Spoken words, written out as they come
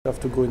have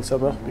to go in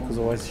summer because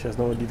otherwise she has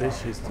no holiday.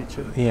 She's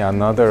teaching. Yeah,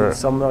 another. In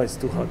summer it's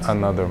too hot.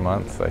 Another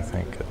month, I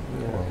think.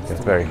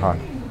 It's very hot.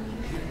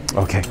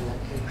 Okay,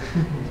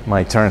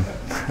 my turn.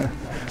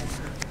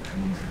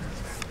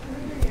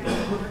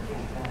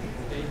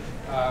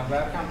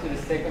 Welcome to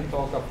the second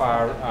talk of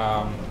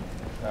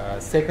our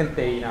second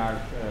day in our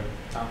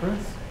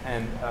conference.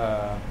 And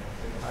our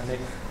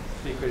next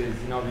speaker is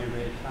Nabil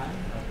Reichstein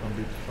from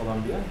British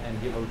Columbia, and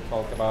he will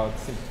talk about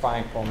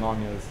simplifying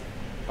polynomials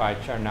by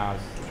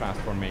Chernow's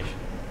transformation.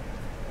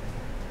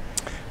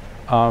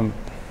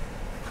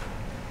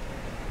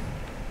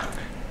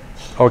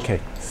 Okay,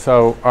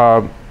 so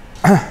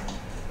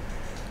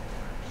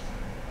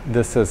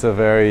this is a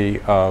very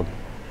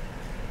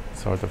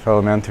sort of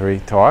elementary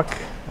talk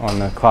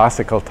on a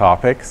classical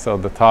topic. So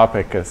the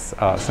topic is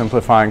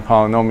simplifying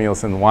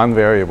polynomials in one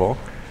variable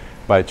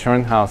by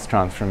Chernow's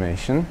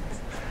transformation.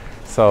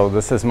 So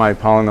this is my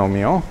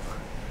polynomial,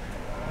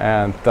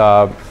 and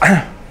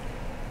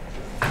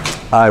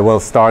I will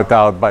start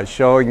out by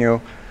showing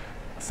you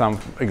some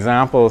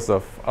examples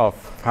of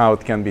how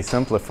it can be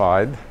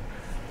simplified,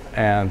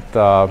 and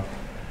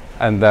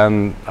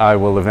then I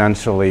will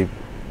eventually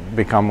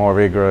become more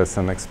rigorous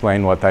and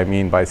explain what I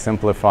mean by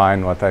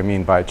simplifying, what I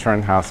mean by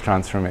Chernow's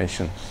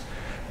transformation.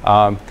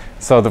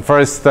 So the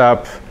first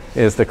step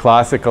is the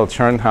classical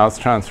Chernow's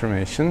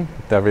transformation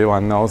that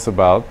everyone knows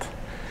about.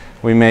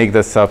 We make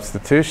the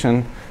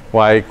substitution,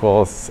 y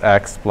equals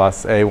x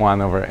plus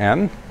a1 over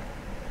n,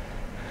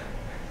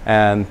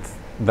 and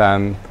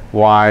then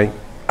y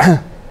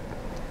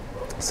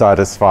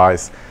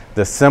satisfies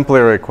the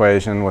simpler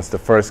equation with the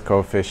first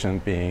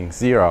coefficient being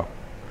 0.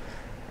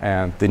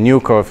 And the new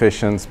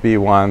coefficients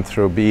b1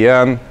 through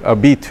bn,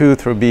 b2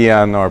 through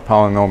bn are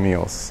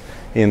polynomials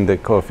in the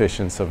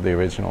coefficients of the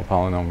original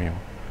polynomial.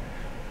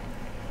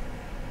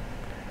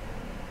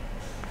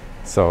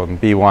 So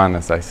b1,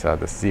 as I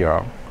said, is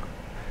 0.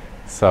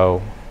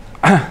 So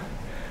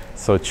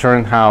so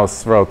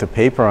Chernow's wrote a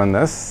paper on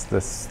this.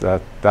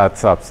 That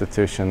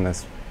substitution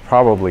is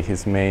probably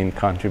his main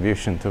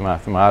contribution to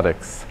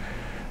mathematics.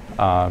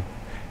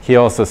 He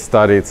also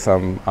studied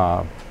some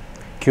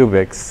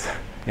cubics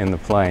in the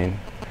plane.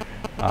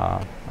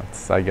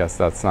 I guess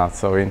that's not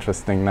so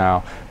interesting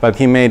now. But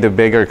he made a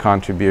bigger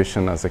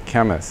contribution as a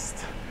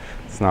chemist.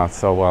 It's not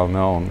so well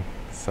known.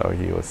 So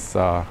he was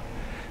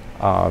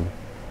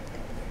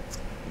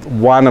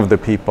one of the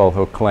people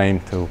who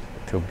claimed to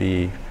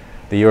be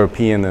the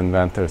European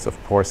inventors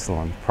of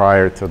porcelain.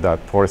 Prior to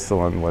that,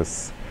 porcelain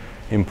was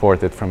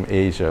imported from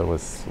Asia,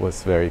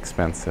 was very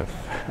expensive.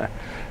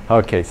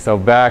 Okay, so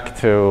back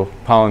to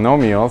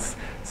polynomials.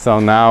 So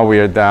now we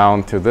are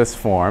down to this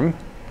form.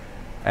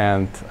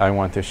 And I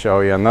want to show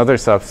you another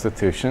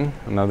substitution,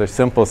 another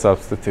simple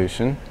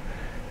substitution.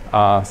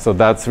 So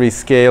that's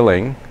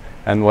rescaling.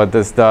 And what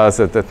this does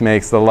is it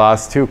makes the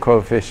last two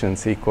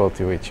coefficients equal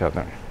to each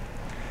other.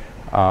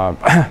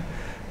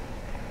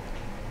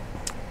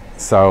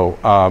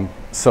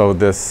 So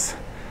this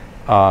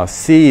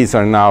C's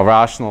are now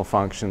rational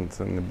functions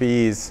in the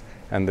B's,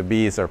 and the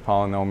B's are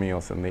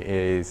polynomials in the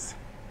A's.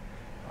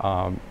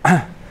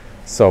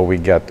 So we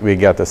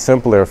get a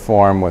simpler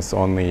form with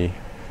only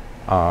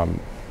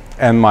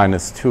n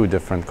minus 2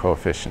 different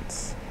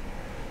coefficients.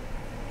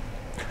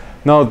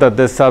 Note that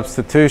this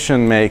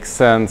substitution makes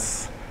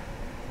sense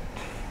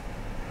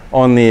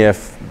only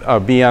if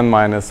bn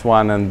minus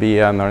 1 and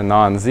bn are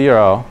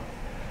non-zero.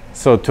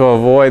 So to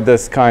avoid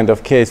this kind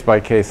of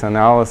case-by-case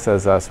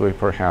analysis, as we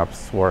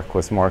perhaps work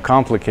with more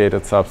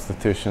complicated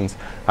substitutions,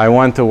 I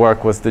want to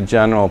work with the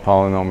general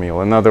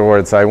polynomial. In other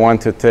words, I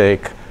want to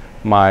take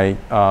my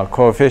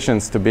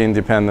coefficients to be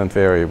independent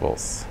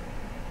variables.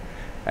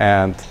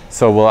 And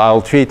so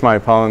I'll treat my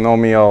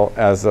polynomial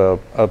as a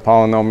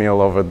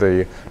polynomial over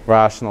the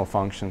rational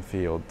function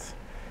field.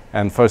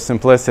 And for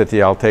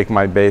simplicity, I'll take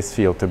my base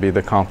field to be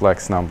the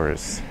complex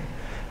numbers.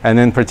 And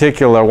in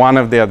particular, one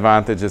of the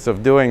advantages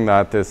of doing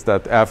that is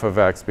that f of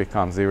x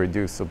becomes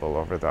irreducible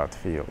over that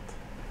field.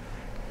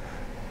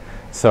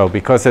 So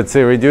because it's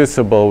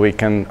irreducible, we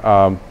can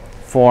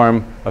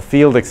form a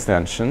field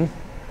extension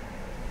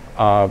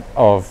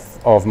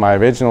of my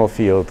original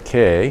field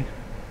k.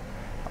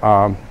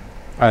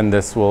 And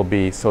this will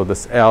be, so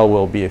this L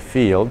will be a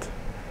field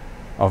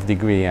of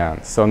degree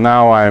n. So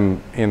now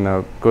I'm in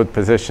a good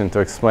position to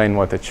explain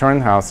what the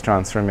Chernow's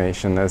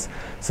transformation is.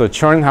 So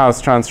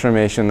Chernow's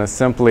transformation is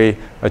simply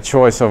a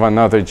choice of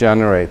another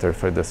generator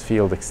for this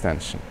field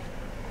extension.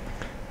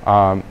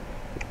 And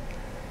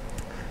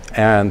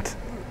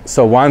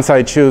so once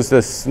I choose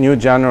this new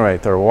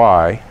generator,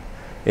 y,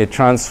 it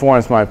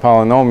transforms my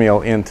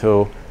polynomial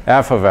into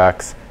f of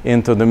x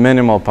into the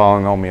minimal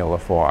polynomial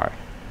of y.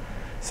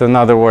 So in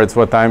other words,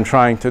 what I'm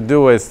trying to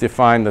do is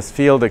define this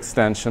field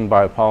extension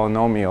by a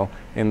polynomial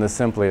in the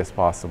simplest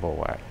possible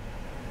way.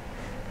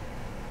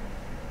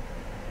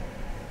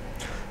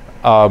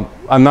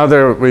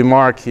 Another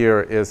remark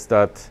here is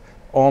that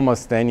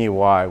almost any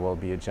y will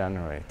be a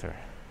generator,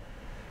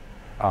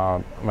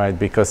 right?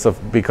 Because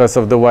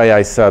of the way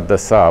I set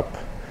this up.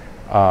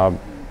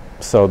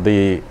 So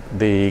the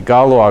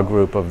Galois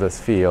group of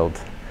this field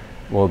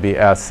will be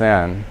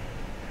Sn.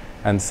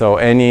 And so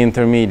any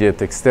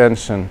intermediate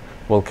extension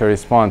will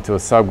correspond to a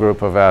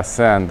subgroup of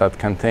Sn that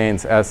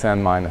contains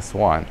Sn minus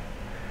 1.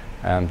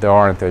 And there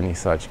aren't any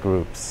such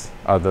groups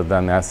other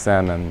than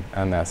Sn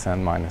and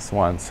Sn minus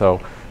 1. So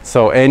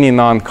any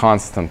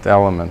non-constant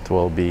element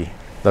will be,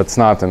 that's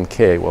not in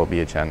K, will be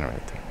a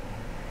generator.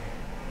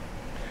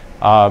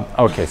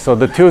 Okay, so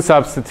the two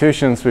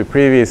substitutions we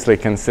previously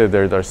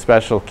considered are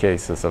special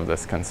cases of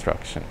this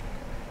construction.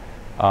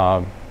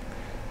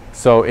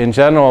 So in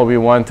general, we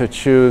want to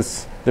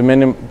choose the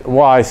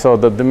y, so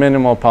that the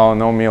minimal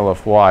polynomial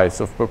of y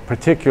is of a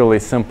particularly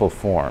simple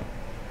form.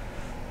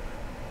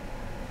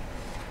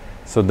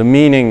 So the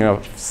meaning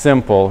of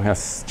simple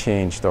has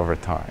changed over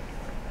time.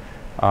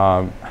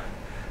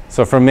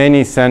 So for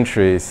many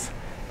centuries,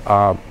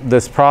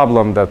 this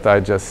problem that I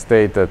just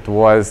stated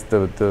was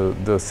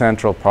the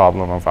central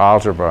problem of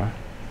algebra.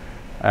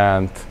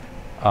 And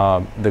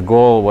the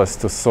goal was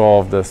to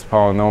solve this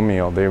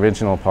polynomial, the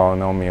original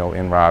polynomial,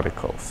 in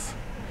radicals.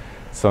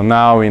 So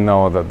now we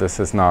know that this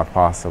is not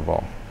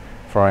possible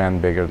for n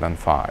bigger than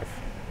 5,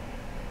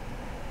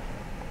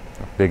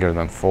 bigger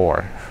than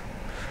 4.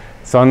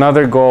 So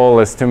another goal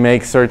is to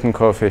make certain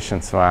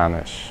coefficients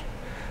vanish.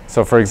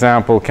 So for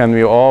example, can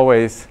we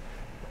always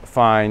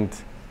find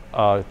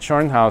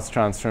Chernhouse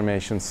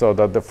transformation so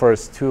that the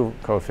first two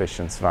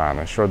coefficients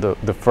vanish, or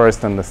the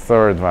first and the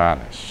third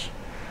vanish?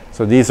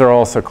 So these are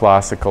also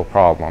classical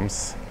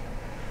problems.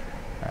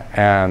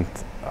 And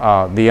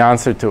the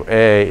answer to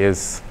A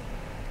is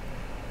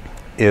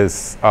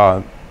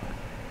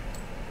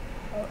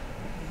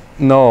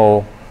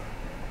no,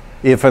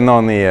 if and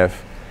only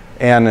if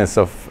n is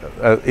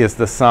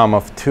the sum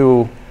of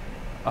two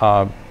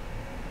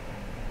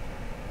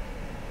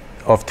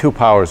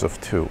powers of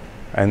 2,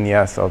 and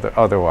yes,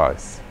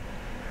 otherwise.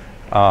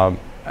 And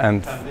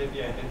can they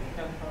be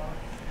identical powers?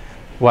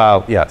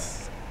 Well,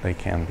 yes, they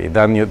can be.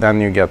 Then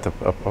you get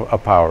a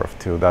power of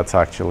 2. That's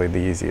actually the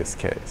easiest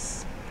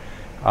case.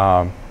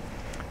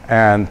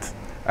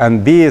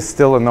 And B is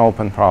still an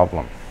open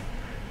problem,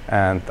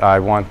 and I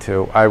want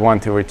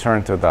to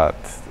return to that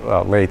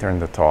later in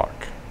the talk.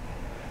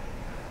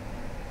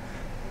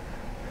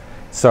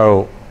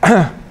 So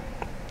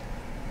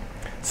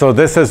so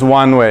this is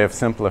one way of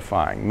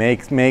simplifying.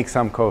 Make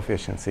some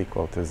coefficients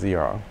equal to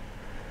 0.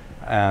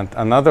 And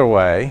another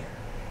way,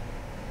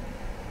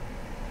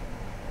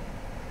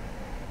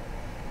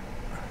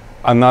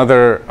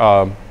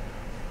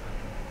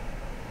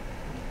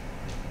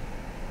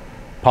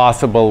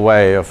 possible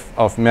way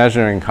of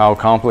measuring how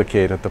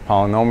complicated the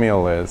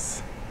polynomial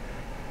is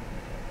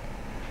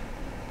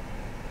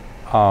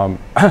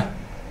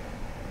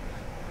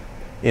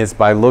is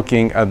by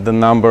looking at the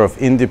number of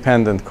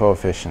independent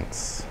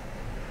coefficients.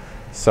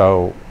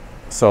 So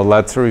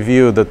let's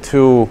review the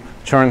two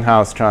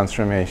Chernhouse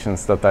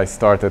transformations that I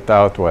started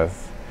out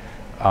with.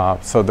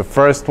 So the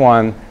first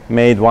one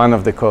made one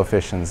of the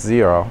coefficients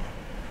 0,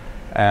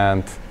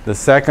 and the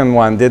second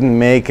one didn't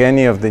make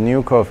any of the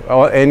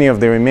any of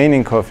the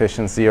remaining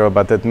coefficients 0,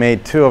 but it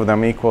made two of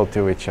them equal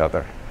to each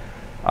other.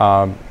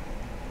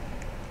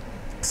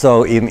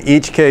 So in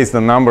each case,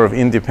 the number of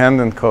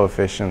independent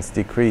coefficients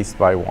decreased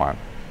by 1.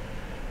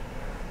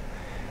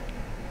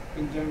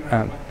 In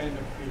general, what kind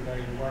of field are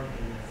you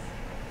working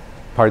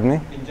with? Pardon me?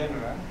 In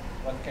general,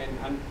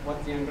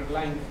 what's the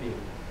underlying field?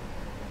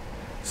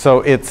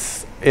 So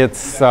it's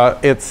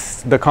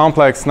the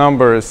complex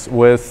numbers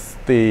with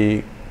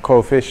the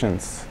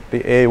coefficients, the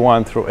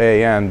a1 through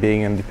an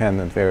being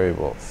independent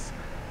variables.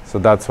 So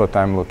that's what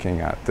I'm looking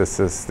at. This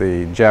is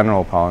the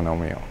general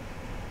polynomial.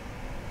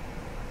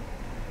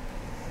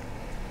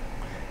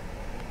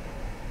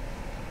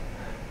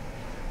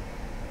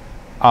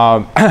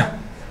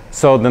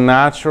 So the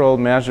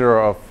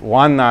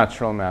one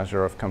natural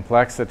measure of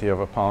complexity of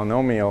a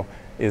polynomial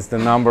is the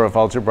number of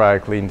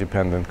algebraically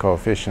independent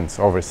coefficients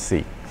over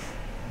C.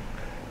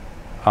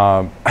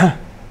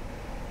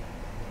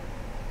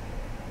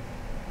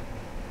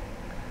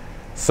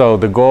 So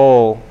the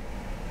goal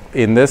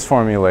in this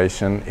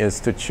formulation is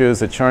to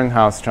choose a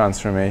Chernhouse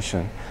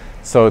transformation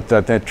so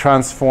that it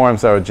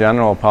transforms our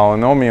general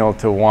polynomial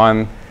to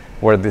one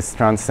where this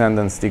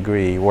transcendence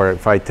degree, where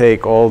if I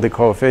take all the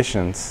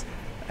coefficients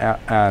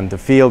and the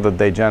field that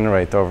they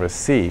generate over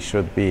C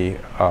should be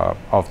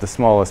of the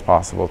smallest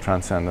possible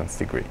transcendence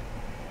degree.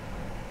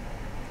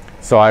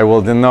 So I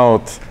will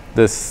denote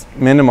this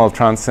minimal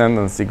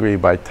transcendence degree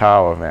by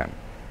tau of n.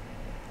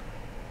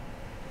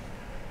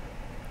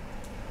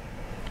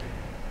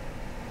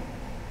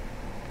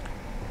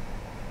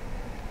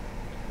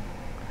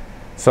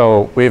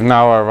 So we've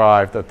now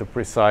arrived at the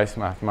precise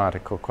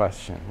mathematical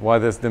question.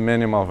 What is the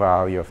minimal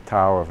value of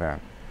tau of n?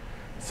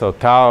 So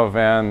tau of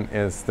n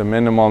is the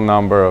minimal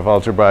number of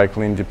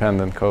algebraically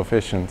independent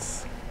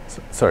coefficients.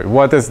 Sorry,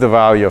 what is the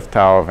value of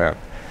tau of n?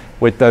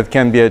 That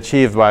can be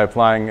achieved by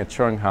applying a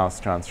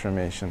Chernhouse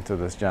transformation to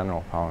this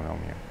general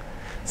polynomial.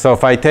 So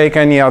if I take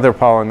any other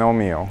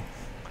polynomial,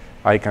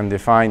 I can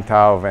define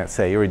tau of n,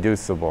 say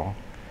irreducible.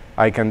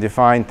 I can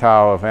define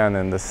tau of n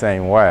in the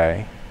same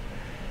way.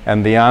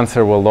 And the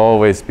answer will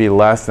always be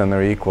less than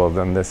or equal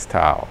than this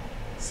tau.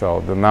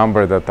 So the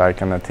number that I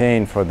can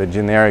attain for the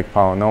generic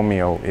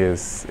polynomial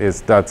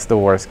is that's the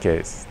worst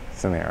case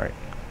scenario.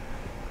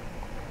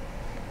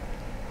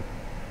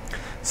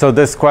 So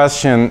this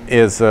question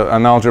is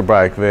an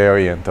algebraic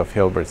variant of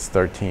Hilbert's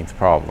 13th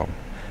problem.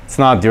 It's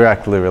not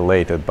directly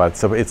related,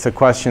 but it's a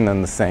question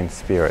in the same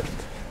spirit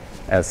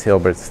as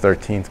Hilbert's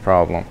 13th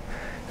problem.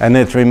 And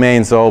it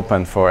remains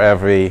open for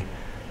every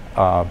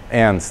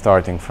n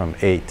starting from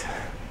 8.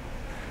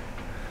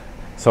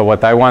 So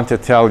what I want to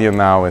tell you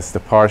now is the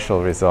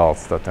partial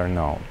results that are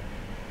known.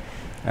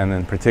 And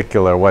in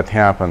particular, what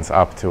happens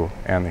up to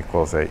n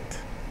equals 8.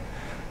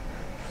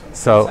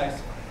 So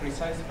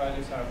precise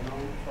values are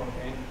known for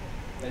n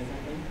less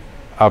than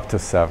 8? Up to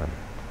 7.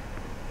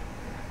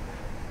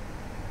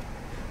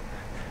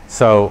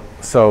 So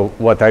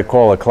what I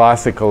call a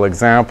classical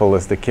example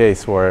is the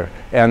case where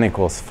n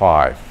equals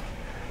 5.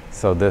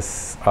 So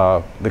this,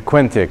 the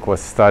quintic was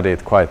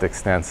studied quite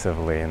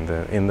extensively in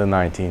the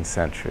 19th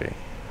century.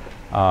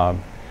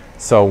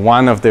 So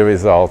one of the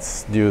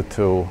results due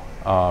to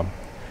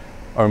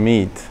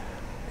Hermite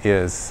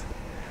is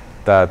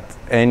that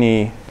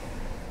any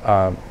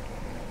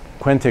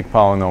quintic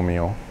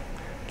polynomial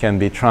can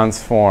be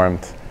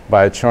transformed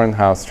by a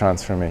Chern-Haus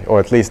transformation, or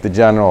at least the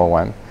general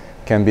one,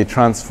 can be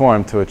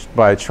transformed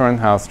by a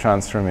Chern-Haus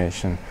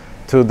transformation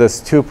to this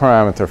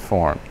two-parameter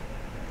form.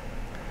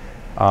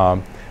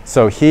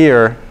 So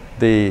here,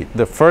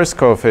 the first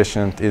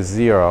coefficient is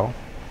 0,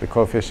 the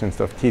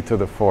coefficient of t to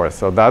the 4th.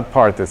 So that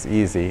part is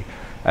easy.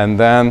 And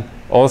then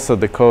also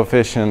the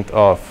coefficient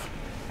of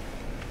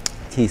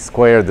t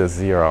squared is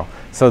 0.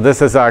 So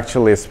this is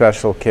actually a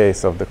special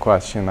case of the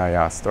question I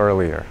asked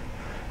earlier.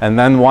 And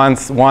then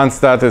once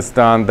that is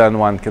done, then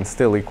one can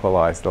still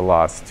equalize the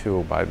last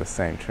two by the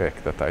same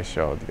trick that I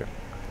showed you.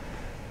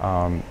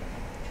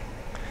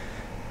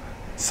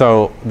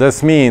 So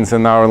this means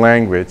in our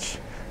language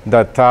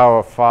that tau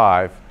of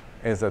 5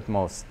 is at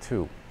most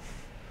 2.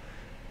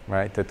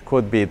 Right? It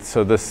could be,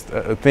 so this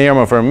theorem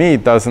of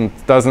Hermite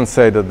doesn't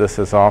say that this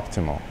is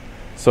optimal.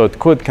 So it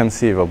could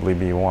conceivably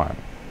be 1.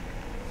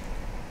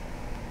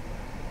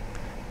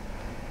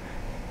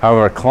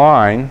 However,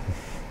 Klein,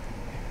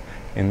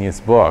 in his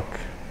book,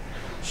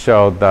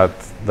 showed that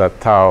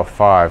tau of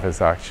 5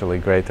 is actually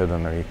greater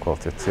than or equal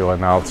to 2.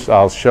 And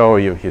I'll show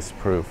you his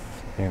proof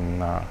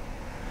in a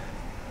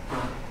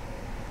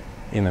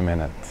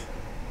minute.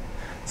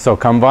 So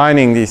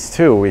combining these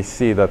two, we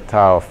see that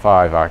tau of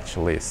 5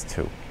 actually is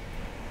 2.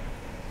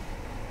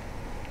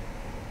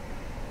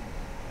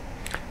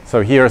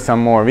 So here are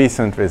some more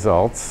recent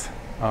results.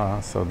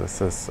 So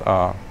this is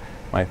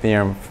my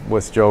theorem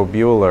with Joe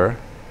Buehler,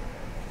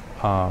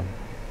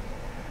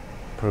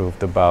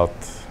 proved about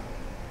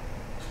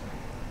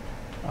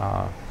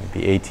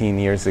maybe 18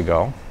 years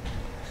ago.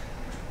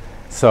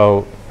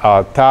 So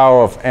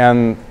tau of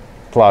n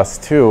plus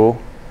 2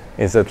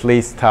 is at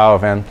least tau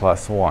of n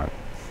plus 1.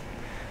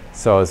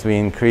 So as we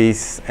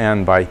increase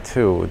n by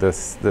 2,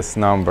 this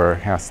number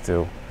has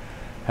to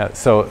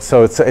so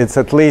it's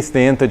at least the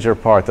integer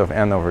part of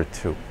n over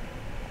 2.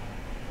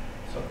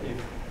 So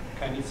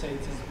can you say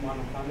it is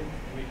monotonic,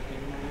 weakly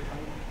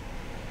monotonic?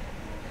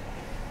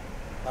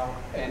 Tau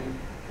n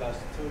plus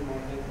 2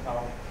 more than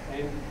tau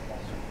n plus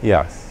 1?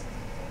 Yes.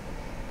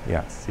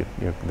 Yes,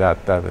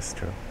 that is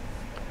true.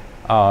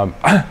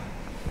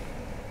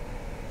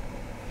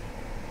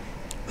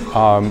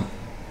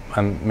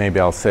 And maybe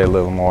I'll say a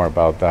little more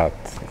about that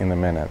in a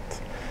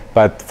minute.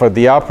 But for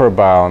the upper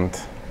bound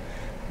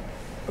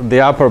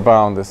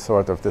is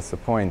sort of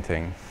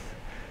disappointing.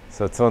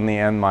 So it's only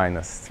n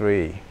minus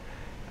 3.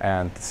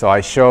 And so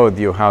I showed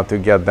you how to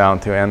get down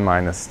to n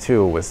minus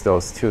 2 with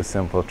those two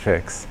simple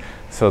tricks.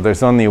 So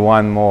there's only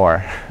one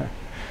more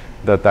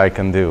that I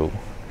can do.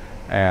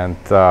 And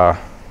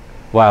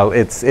well,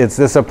 it's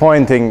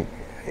disappointing.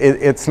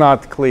 It's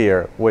not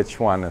clear which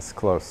one is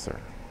closer.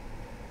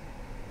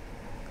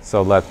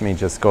 So let me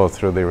just go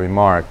through the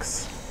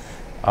remarks.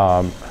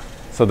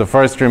 So the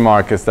first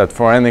remark is that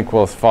for n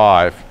equals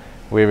 5,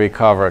 we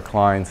recover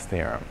Klein's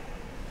theorem.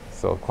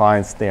 So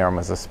Klein's theorem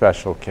is a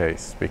special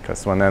case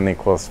because when n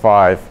equals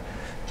 5,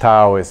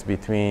 tau is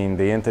between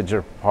the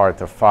integer part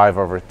of 5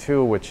 over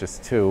 2, which is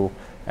 2,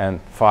 and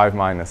 5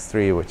 minus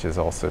 3, which is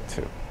also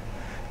 2.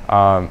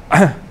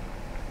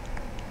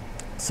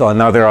 So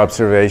another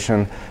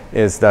observation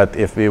is that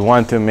if we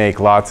want to make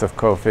lots of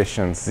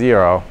coefficients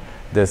 0,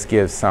 this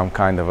gives some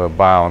kind of a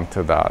bound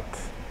to that.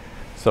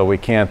 So we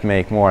can't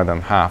make more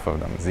than half of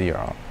them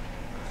 0.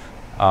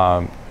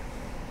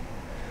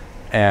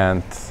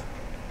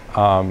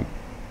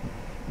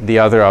 The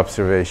other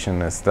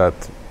observation is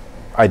that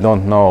I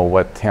don't know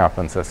what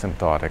happens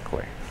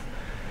asymptotically,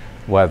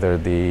 whether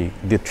the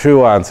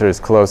true answer is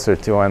closer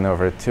to n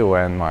over 2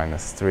 n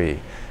minus 3.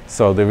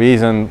 So the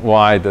reason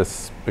why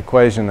this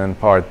equation in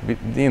part B,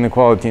 the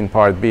inequality in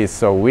part B is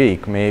so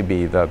weak may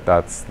be that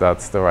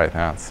that's the right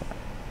answer.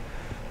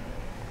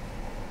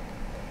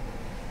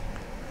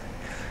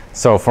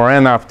 So for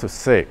n up to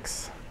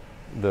 6,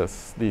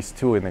 these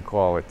two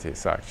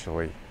inequalities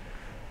actually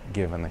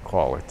given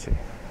equality.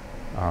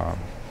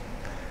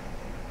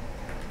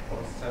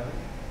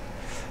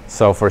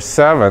 So for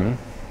 7,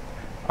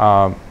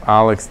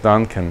 Alex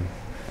Duncan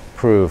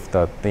proved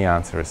that the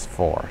answer is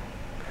 4.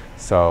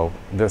 So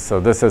this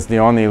is the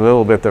only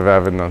little bit of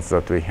evidence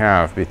that we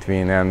have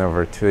between n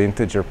over 2,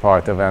 integer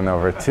part of n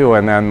over 2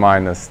 and n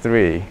minus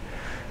 3,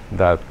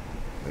 that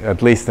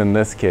at least in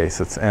this case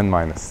it's n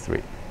minus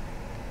 3.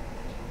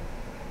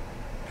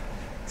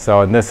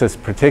 So and this is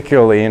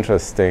particularly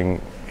interesting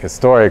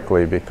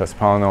historically because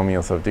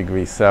polynomials of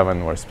degree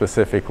 7 were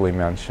specifically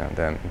mentioned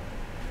in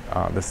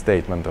the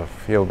statement of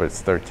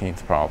Hilbert's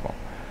 13th problem.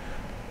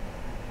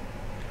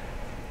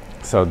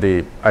 So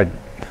I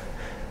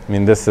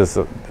mean, this is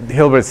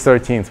Hilbert's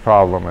 13th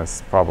problem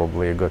is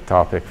probably a good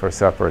topic for a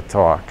separate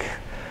talk.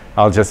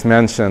 I'll just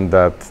mention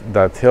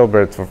that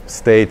Hilbert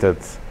stated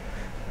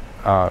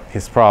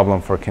his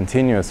problem for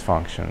continuous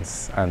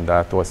functions, and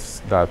that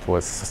was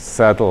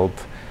settled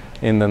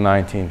in the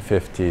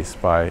 1950s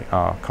by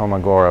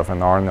Kolmogorov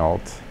and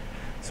Arnold.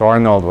 So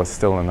Arnold was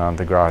still an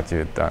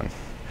undergraduate then,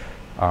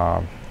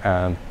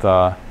 and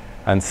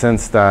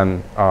since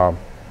then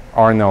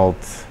Arnold.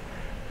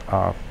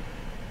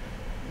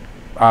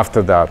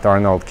 After that,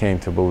 Arnold came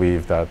to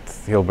believe that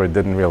Hilbert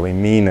didn't really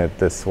mean it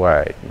this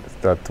way,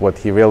 that what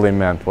he really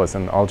meant was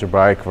an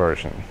algebraic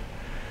version.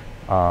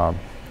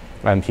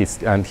 And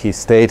he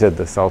stated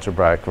this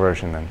algebraic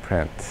version in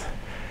print.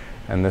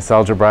 And this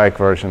algebraic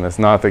version is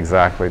not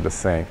exactly the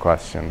same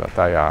question that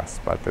I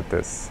asked, but it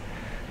is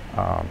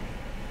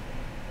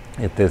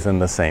in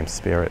the same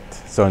spirit.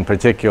 So in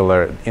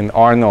particular, in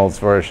Arnold's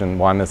version,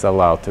 one is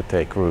allowed to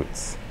take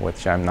roots,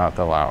 which I'm not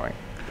allowing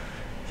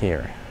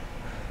here.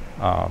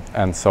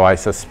 And so I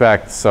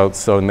suspect,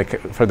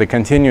 for the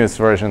continuous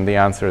version, the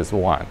answer is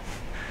 1.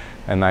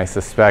 And I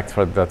suspect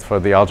that for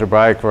the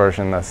algebraic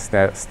version, as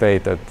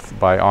stated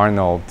by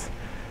Arnold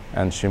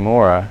and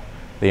Shimura,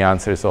 the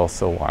answer is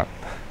also 1.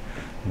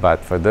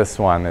 But for this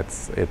one,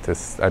 this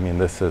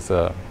is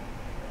a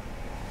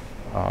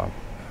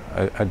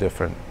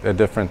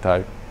different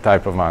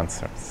type of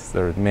answers.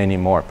 There are many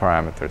more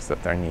parameters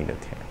that are needed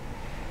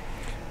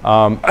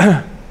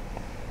here.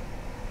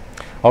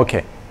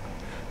 Okay,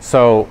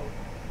 so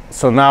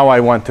now I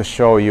want to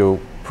show you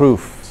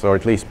proofs, or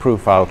at least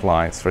proof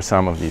outlines for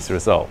some of these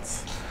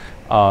results.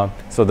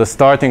 So the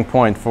starting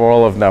point for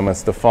all of them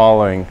is the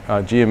following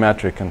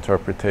geometric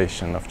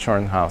interpretation of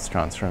Chern-Haus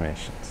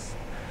transformations.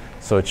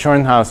 So a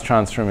Chern-Haus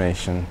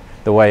transformation,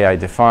 the way I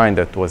defined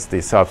it was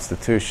the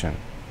substitution,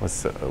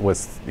 was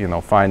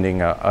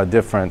finding a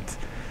different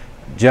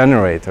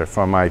generator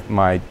for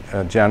my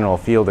general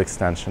field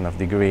extension of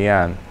degree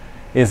n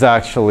is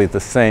actually the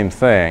same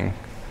thing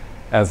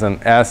as an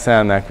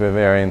Sn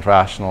equivariant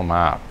rational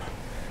map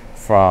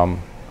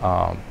from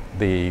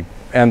the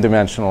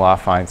n-dimensional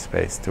affine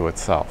space to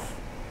itself.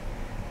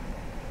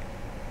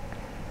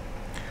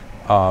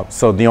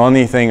 So the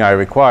only thing I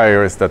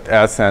require is that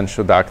Sn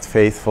should act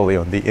faithfully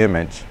on the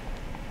image.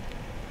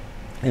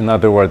 In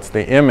other words,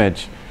 the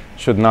image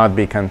should not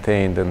be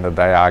contained in the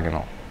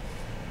diagonal.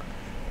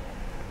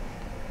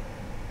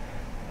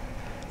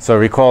 So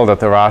recall that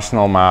the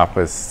rational map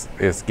is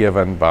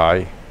given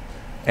by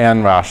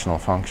n rational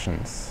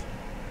functions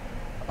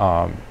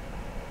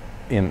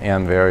in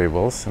n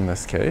variables in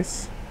this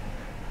case.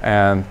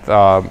 And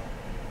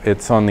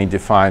it's only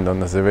defined on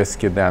the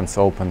Zariski dense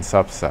open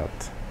subset,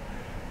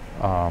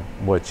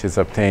 which is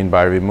obtained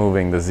by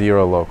removing the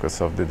 0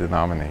 locus of the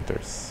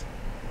denominators.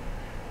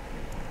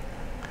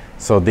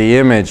 So the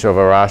image of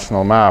a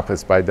rational map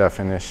is by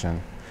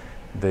definition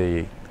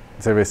the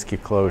Zariski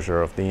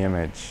closure of the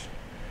image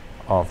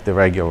of the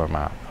regular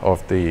map,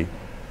 of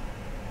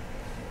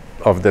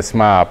this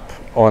map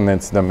on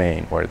its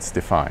domain where it's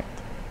defined.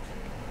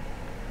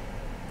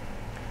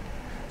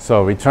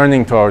 So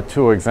returning to our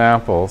two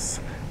examples,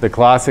 the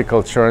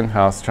classical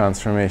Chern-Haus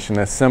transformation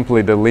is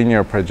simply the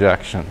linear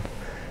projection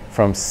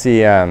from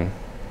Cn.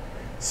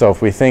 So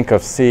if we think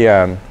of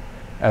Cn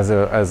as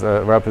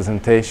a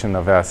representation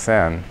of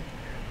Sn,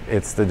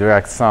 it's the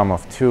direct sum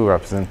of two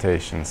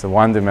representations, a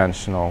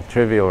one-dimensional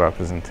trivial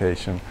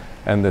representation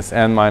and this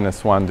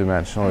n-1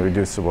 dimensional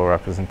reducible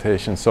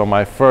representation. So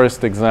my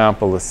first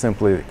example is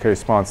simply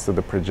corresponds to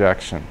the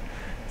projection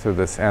to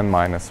this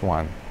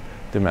n-1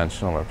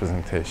 dimensional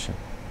representation.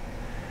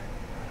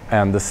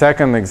 And the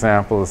second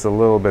example is a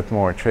little bit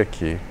more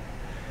tricky,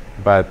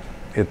 but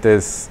it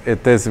is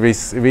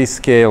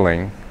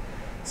rescaling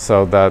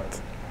so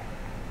that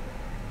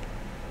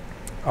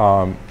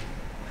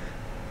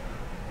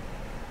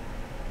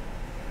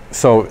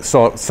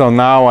so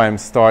now I'm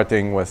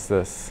starting with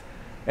this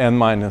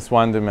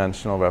n-1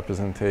 dimensional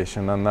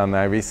representation, and then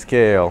I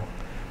rescale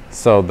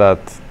so that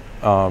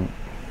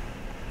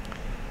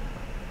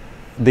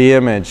the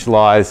image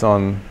lies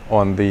on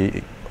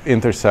the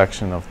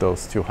intersection of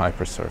those two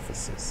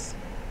hypersurfaces.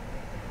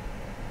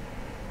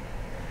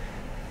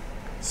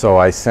 So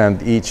I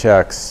send each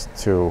x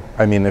to,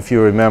 I mean, if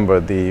you remember,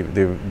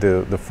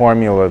 the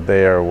formula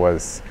there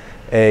was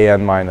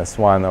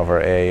an-1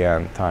 over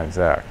an times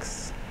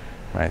x.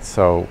 right?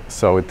 So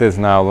it is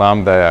now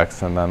lambda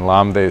x, and then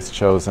lambda is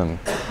chosen.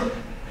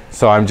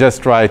 So I'm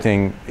just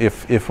writing,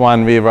 if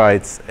one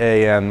rewrites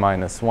an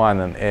minus 1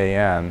 and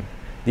an,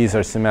 these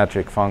are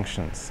symmetric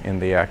functions in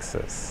the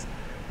x's,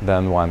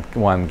 then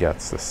one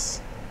gets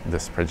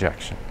this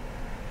projection.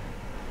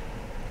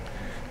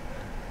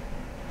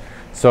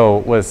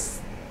 So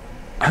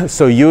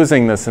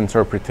using this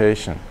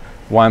interpretation,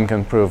 one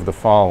can prove the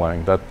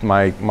following, that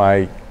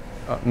my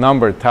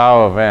number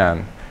tau of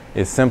n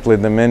is simply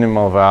the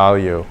minimal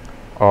value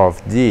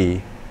of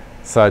D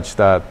such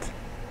that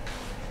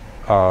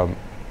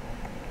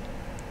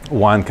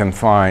one can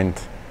find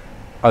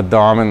a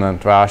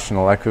dominant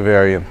rational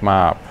equivariant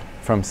map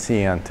from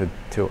Cn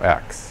to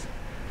x,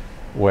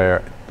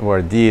 where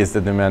D is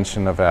the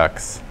dimension of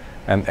x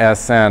and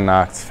Sn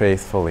acts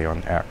faithfully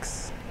on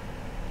x.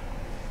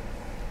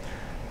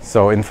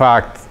 So in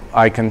fact,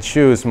 I can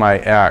choose my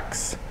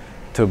x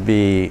to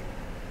be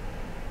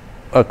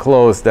a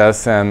closed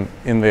Sn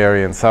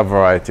invariant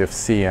subvariety of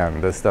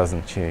Cn. This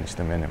doesn't change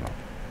the minimum.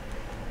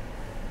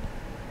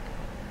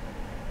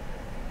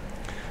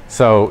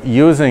 So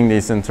using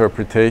these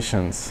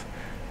interpretations,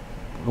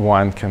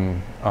 one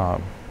can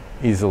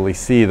easily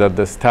see that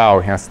this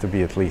tau has to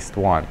be at least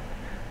 1.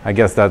 I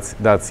guess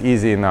that's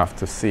easy enough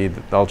to see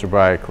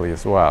algebraically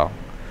as well.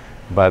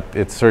 But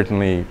it's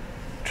certainly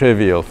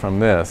trivial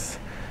from this,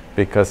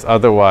 because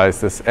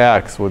otherwise this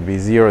x would be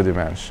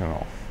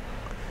 0-dimensional.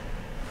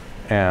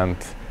 And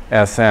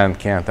Sn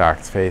can't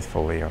act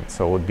faithfully, and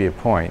so it would be a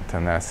point,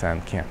 and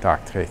Sn can't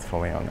act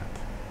faithfully on it.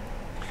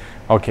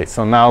 Okay,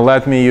 so now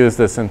let me use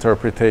this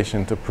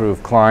interpretation to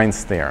prove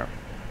Klein's theorem.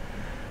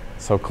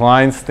 So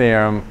Klein's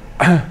theorem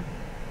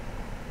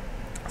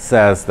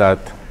says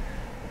that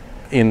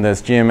in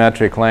this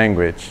geometric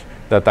language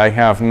that I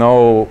have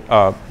no,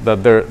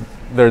 that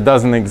there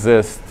doesn't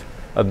exist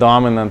a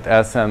dominant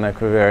Sn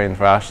equivariant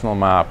rational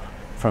map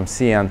from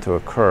Cn to a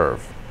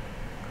curve.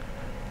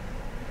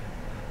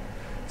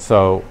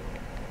 So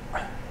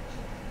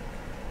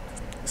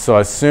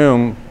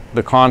assume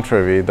the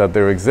contrary, that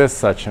there exists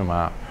such a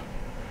map.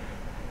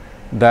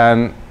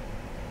 Then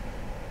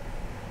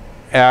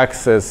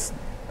x is,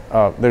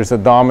 there's a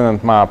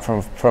dominant map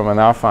from an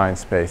affine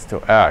space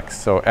to x.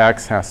 So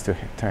x has to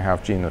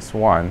have genus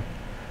 1.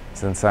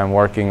 Since I'm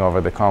working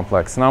over the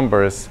complex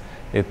numbers,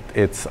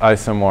 it's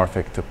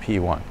isomorphic to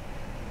P1.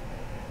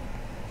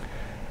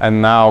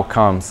 And now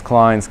comes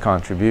Klein's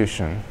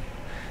contribution.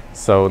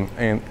 So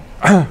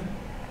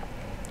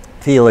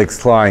Felix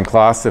Klein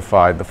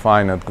classified the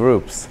finite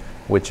groups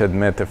which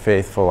admit a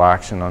faithful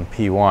action on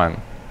P1.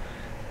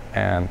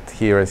 And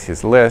here is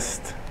his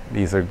list.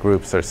 These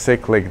groups are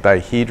cyclic,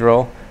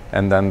 dihedral,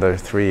 and then there are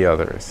 3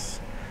 others,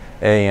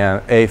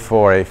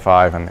 A4,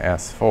 A5, and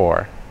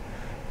S4.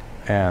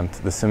 And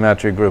the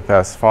symmetric group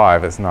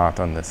S5 is not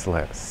on this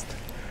list.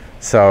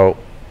 So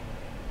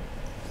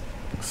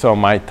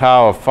my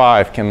tau of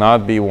 5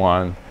 cannot be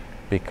 1,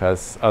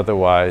 because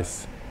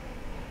otherwise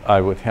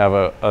I would have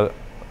a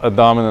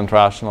dominant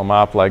rational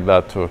map like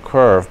that to a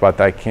curve,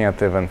 but I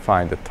can't even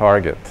find a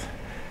target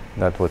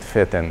that would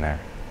fit in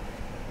there.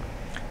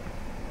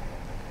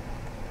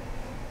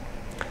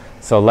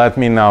 So let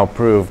me now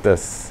prove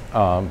this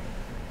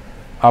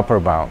upper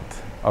bound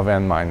of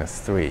n minus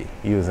 3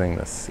 using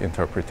this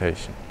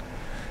interpretation.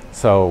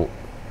 So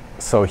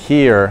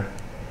here,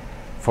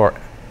 for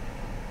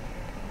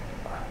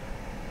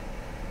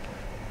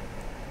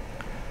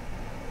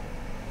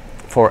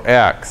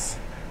x,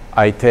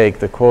 I take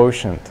the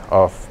quotient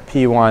of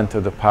P1 to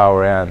the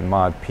power n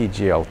mod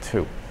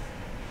PGL2.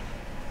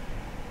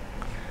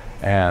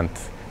 And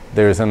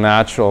there's a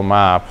natural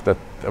map, a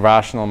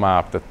rational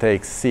map that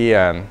takes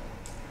Cn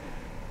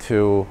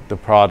to the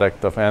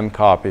product of n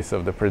copies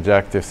of the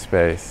projective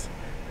space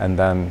and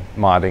then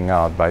modding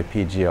out by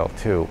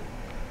PGL2.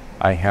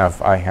 I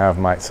have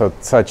my, so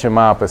such a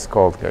map is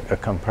called a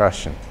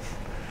compression.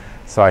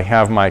 So I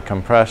have my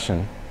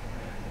compression.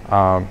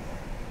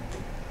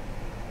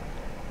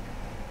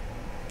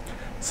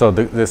 So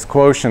this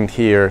quotient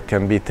here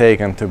can be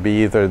taken to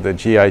be either the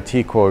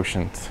GIT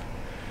quotient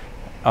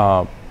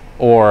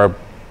or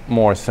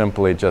more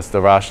simply just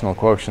the rational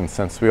quotient,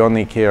 since we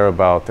only care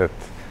about it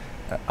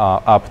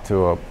up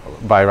to a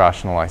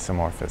birational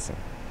isomorphism.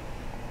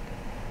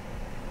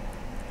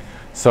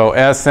 So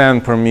Sn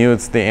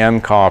permutes the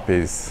n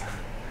copies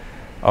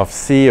of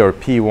C or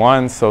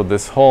P1, so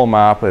this whole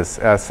map is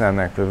Sn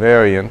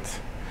equivariant.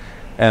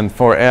 And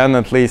for n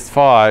at least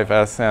 5,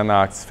 Sn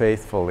acts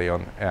faithfully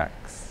on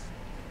x,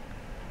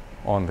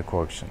 on the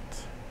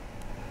quotient.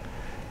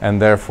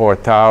 And therefore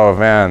tau of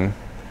n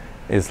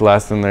is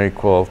less than or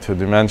equal to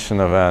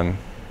dimension of n,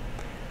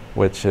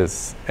 which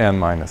is n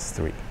minus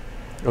 3.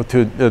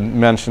 To the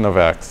dimension of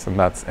x, and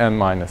that's n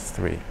minus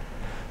 3.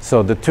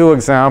 So the 2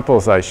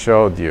 examples I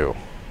showed you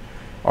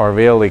are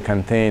really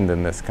contained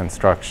in this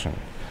construction.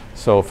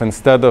 So if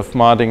instead of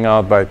modding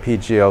out by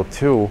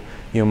PGL2,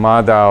 you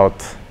mod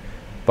out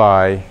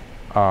by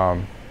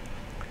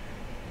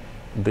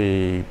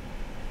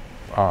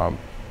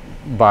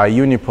by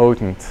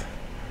unipotent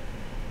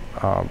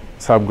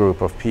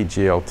subgroup of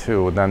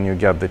PGL2, then you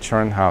get the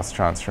Chernhouse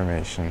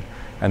transformation.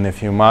 And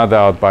if you mod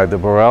out by the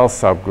Borel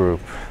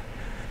subgroup,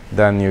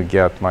 then you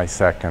get my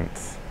second.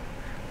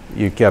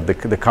 You get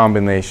the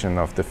combination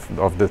of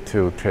the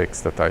two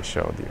tricks that I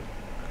showed you.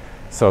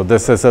 So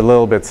this is a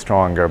little bit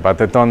stronger,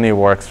 but it only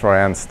works for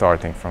n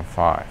starting from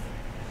 5.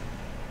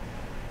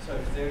 So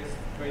if there is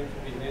going to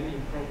be any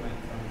improvement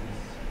from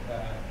this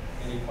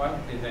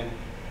inequality, then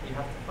you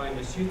have to find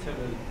a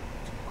suitable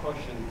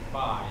quotient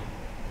phi,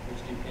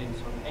 which depends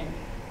on n.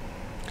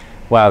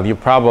 Well, you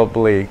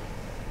probably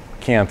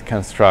can't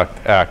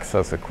construct x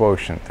as a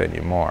quotient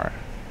anymore.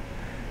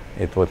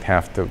 It would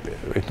have to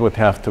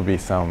be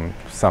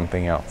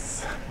something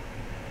else.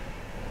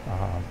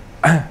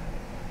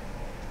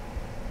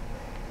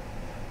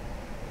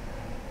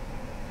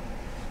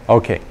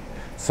 Okay,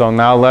 so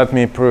now let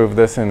me prove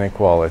this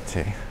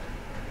inequality.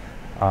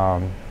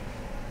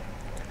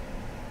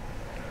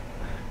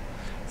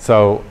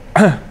 So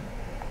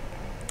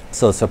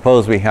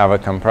suppose we have a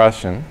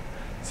compression.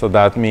 So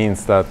that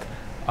means that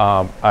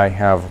I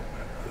have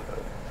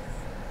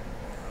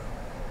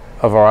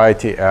a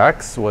variety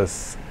X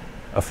with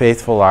a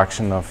faithful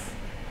action of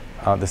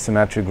the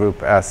symmetry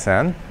group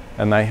Sn,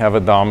 and I have a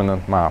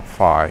dominant map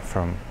phi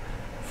from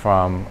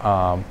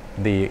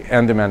the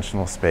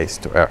n-dimensional space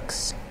to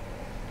X.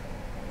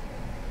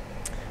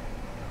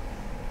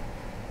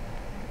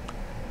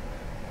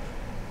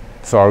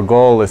 So our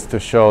goal is to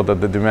show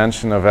that the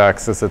dimension of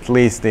X is at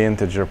least the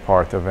integer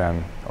part of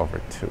n over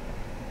 2.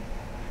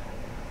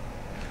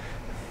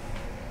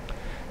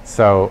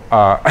 So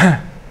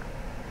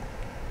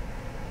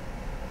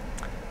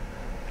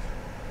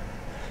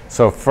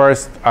so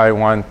first I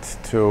want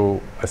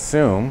to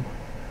assume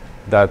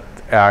that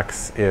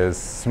X is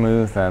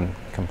smooth and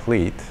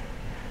complete.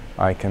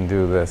 I can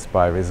do this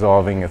by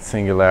resolving its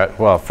singularity.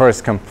 Well,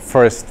 first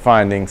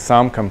finding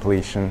some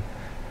completion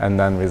and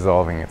then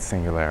resolving its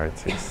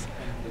singularities.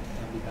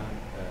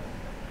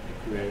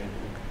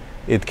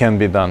 It can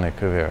be done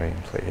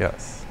equivariantly,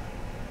 yes.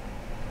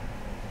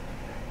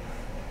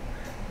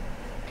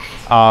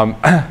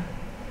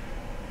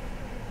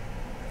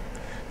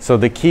 So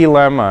the key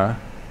lemma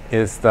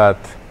is that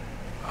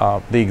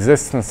the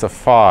existence of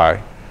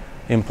phi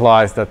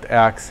implies that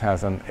X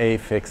has an A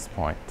fixed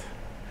point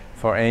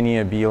for any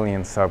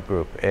abelian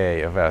subgroup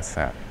A of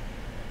Sn.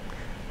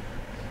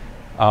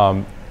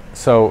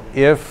 So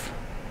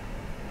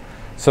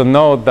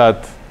note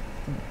that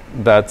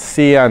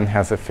Cn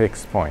has a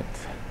fixed point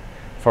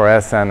for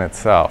Sn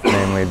itself,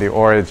 namely the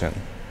origin.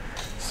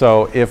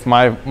 So if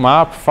my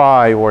map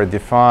phi were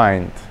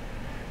defined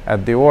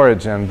at the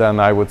origin, then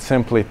I would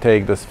simply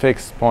take this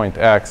fixed point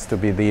X to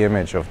be the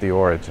image of the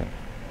origin.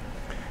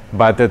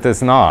 But it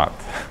is not.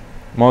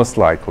 Most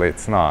likely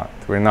it's not.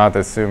 We're not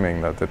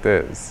assuming that it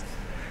is.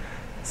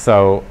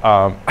 So,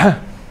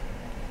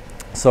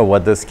 so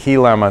what this key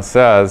lemma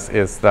says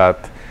is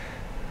that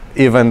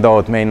even though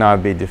it may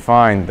not be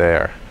defined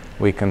there,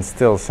 we can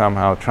still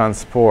somehow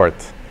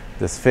transport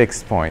this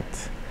fixed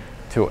point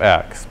to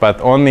X, but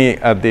only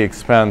at the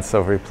expense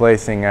of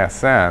replacing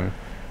Sn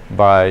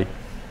by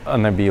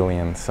an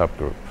abelian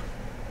subgroup.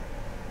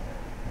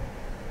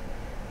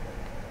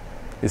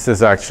 This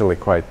is actually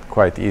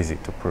quite easy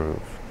to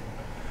prove.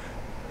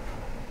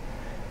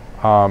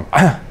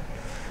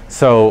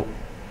 So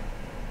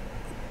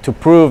to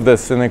prove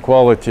this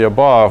inequality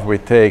above, we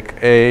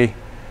take A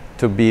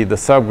to be the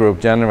subgroup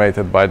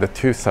generated by the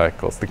 2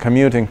 cycles, the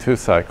commuting 2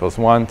 cycles,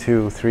 1,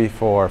 2, 3,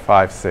 4,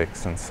 5,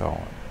 6, and so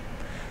on.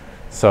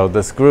 So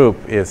this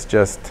group is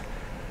just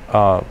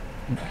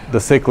the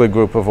cyclic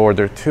group of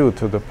order 2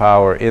 to the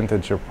power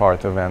integer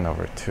part of n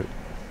over 2.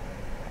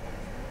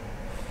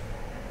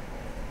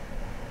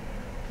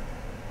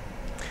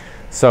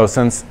 So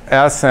since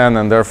Sn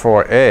and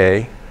therefore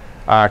A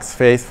acts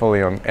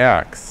faithfully on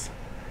X,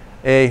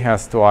 A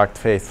has to act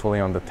faithfully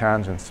on the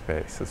tangent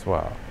space as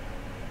well.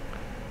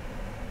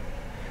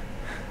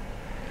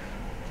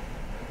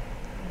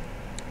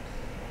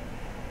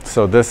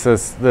 So this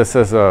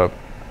is a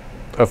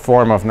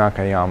form of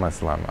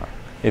Nakayama's lemma.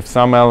 If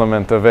some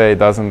element of A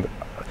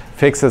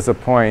fixes a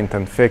point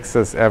and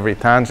fixes every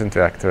tangent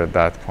vector at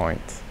that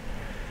point,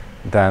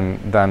 then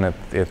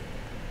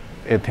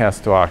it has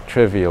to act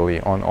trivially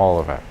on all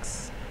of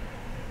X.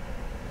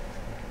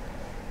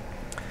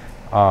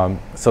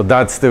 So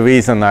that's the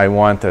reason I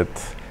wanted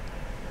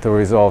to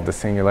resolve the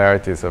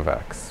singularities of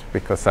X,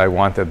 because I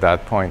wanted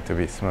that point to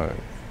be smooth.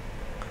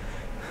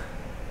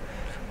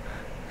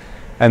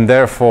 And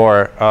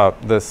therefore,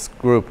 this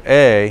group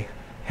A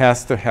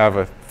has to have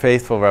a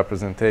faithful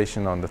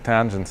representation on the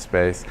tangent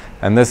space.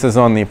 And this is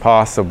only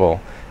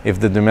possible if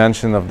the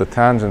dimension of the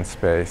tangent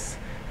space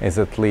is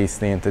at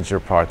least the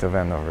integer part of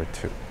n over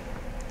 2.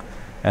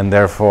 And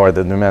therefore,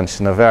 the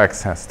dimension of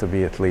X has to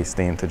be at least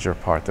the integer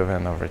part of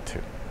n over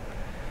 2.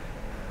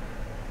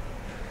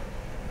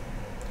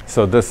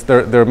 So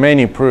there are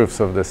many proofs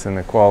of this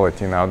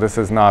inequality now. This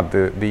is not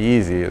the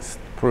easiest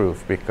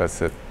proof,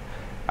 because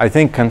I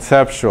think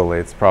conceptually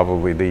it's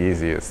probably the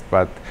easiest,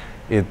 but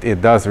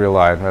it does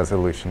rely on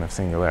resolution of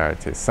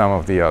singularities. Some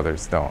of the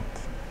others don't.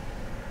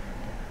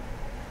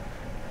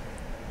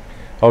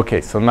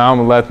 Okay, so now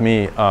let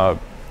me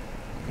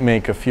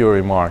make a few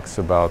remarks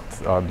about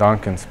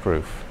Duncan's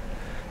proof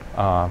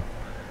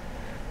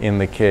in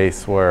the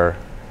case where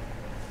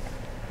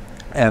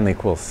n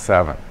equals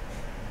 7.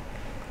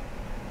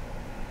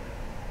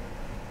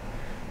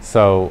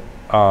 So,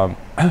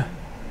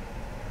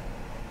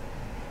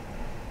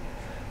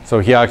 so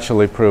he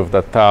actually proved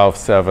that tau of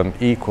 7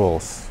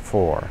 equals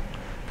 4.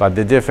 But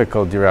the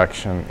difficult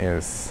direction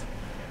is,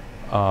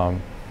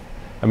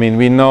 I mean,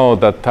 we know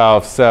that tau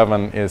of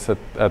 7 is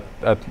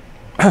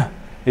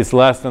is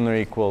less than or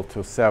equal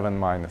to 7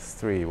 minus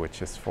 3,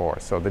 which is 4.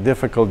 So the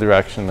difficult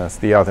direction is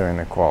the other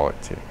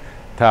inequality.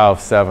 Tau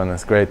of 7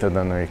 is greater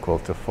than or equal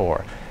to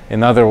 4.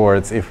 In other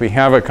words, if we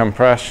have a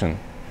compression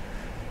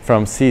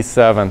from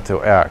C7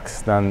 to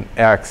X, then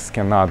X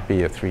cannot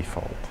be a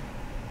threefold.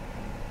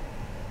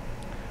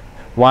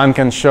 One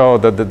can show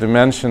that the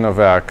dimension of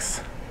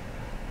X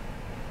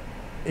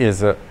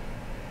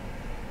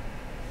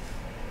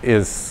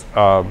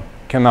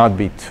cannot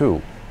be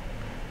 2.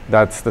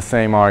 That's the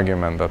same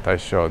argument that I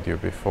showed you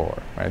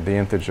before, right? The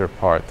integer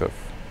part of,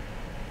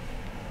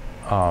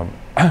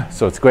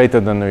 so it's greater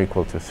than or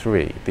equal to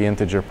 3, the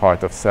integer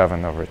part of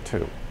 7 over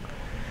 2.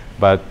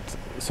 But,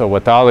 so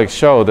what Alex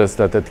showed is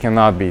that it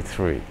cannot be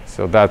 3.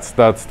 So that's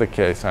the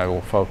case I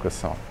will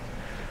focus on.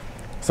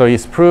 So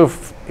his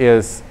proof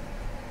is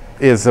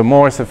a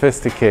more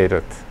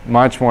sophisticated,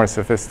 much more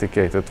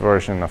sophisticated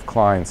version of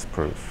Klein's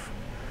proof.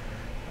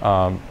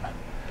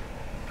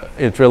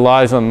 It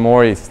relies on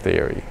Mori's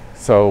theory.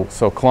 So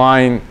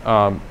Klein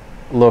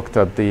looked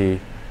at the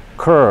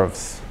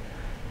curves,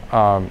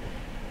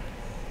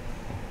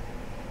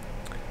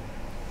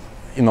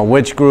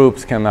 which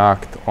groups can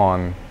act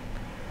on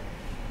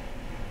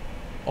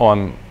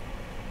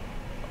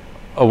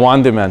a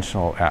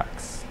one-dimensional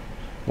X,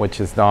 which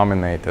is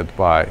dominated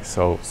by,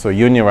 so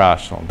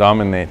unirational,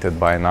 dominated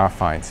by an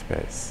affine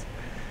space.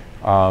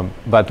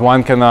 But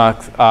one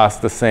cannot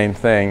ask the same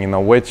thing,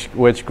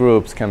 which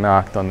groups can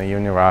act on the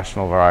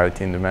unirational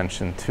variety in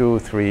dimension 2,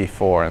 3,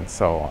 4, and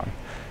so on.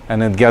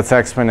 And it gets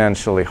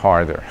exponentially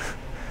harder.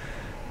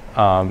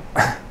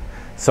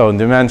 So in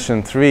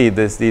dimension 3,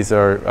 these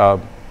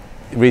are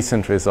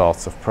recent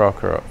results of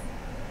Prokhorov.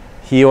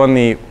 He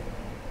only,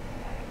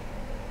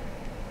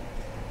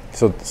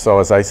 so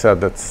as I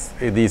said,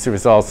 these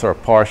results are a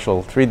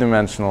partial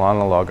three-dimensional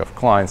analog of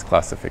Klein's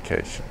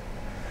classification.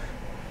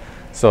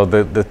 So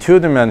the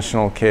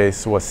two-dimensional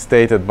case was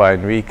stated by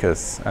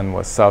Enriquez and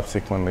was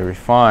subsequently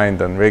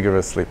refined and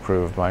rigorously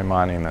proved by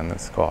Manin and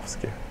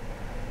Niskovsky.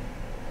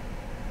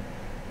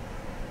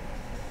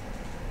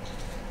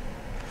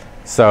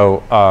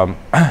 So,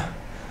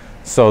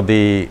 so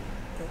the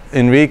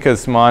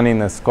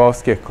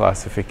Enriquez-Manin-Niskovsky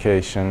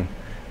classification,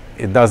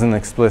 it doesn't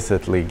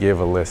explicitly give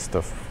a list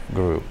of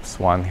groups.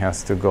 One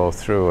has to go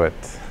through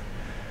it,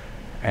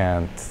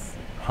 and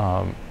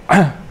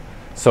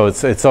so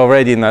it's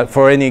already not,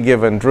 for any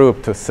given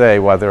group to say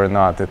whether or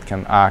not it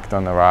can act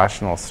on a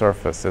rational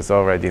surface is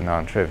already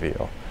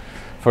non-trivial.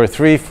 For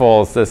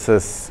threefolds, this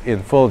is,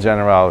 in full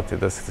generality,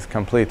 this is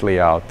completely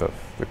out of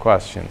the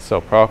question.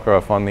 So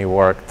Prokhorov only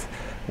worked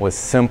with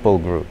simple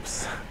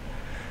groups.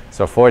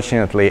 So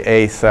fortunately,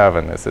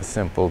 A7 is a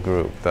simple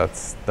group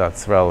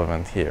that's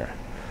relevant here.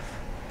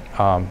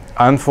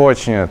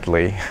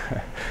 Unfortunately,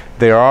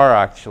 there are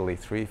actually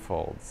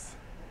threefolds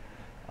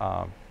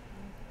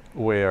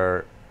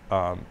where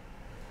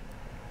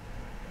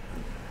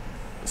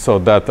so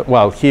that,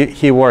 well,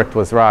 he worked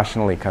with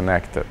rationally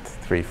connected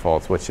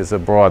threefolds, which is a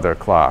broader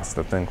class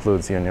that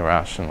includes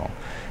unirational.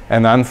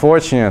 And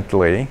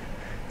unfortunately,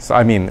 so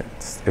I mean,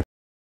 it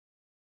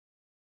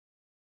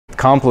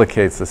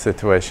complicates the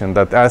situation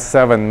that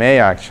S7 may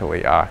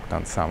actually act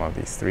on some of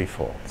these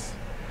threefolds.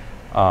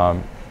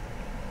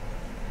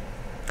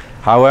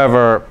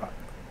 However,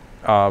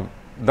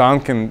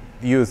 Duncan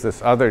used this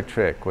other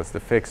trick with the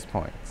fixed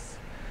points.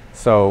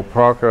 So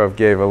Prokhorov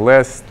gave a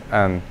list,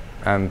 and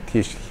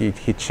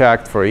he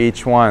checked for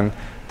each one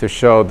to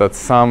show that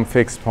some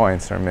fixed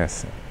points are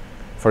missing.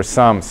 For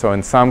some, so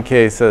in some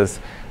cases,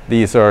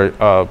 these are,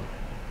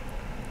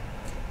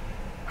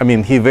 I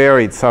mean, he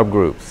varied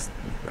subgroups,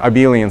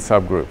 abelian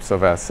subgroups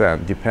of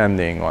Sn,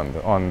 depending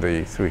on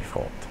the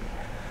threefold.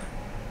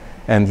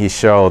 And he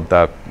showed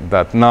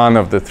that none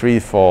of the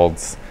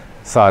threefolds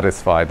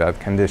satisfy that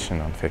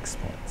condition on fixed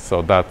points.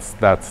 So that's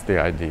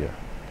the idea.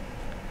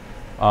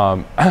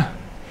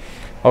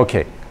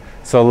 Okay,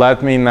 so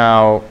let me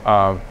now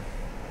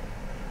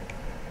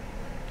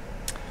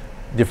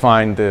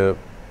define the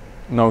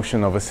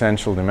notion of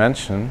essential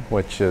dimension,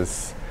 which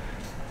is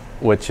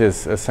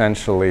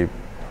essentially,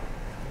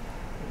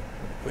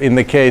 in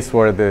the case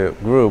where the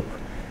group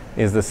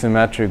is the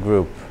symmetric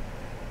group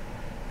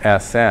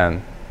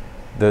Sn,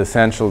 the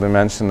essential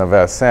dimension of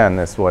Sn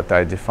is what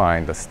I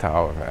defined as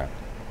tau of n.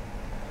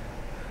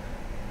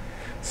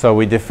 So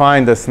we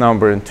define this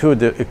number in two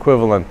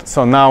equivalent.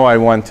 So now I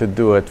want to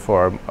do it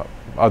for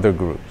other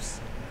groups,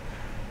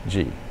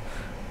 G.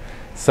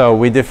 So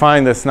we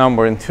define this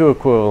number in two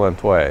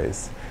equivalent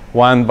ways.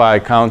 One by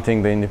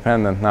counting the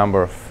independent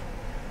number of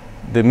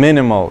the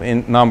minimal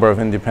number of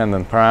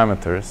independent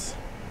parameters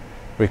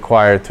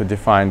required to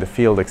define the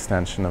field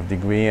extension of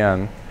degree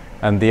n,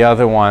 and the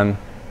other one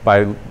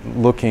by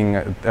looking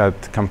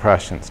at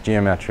compressions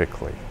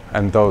geometrically.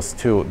 And those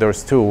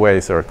two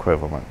ways are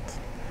equivalent.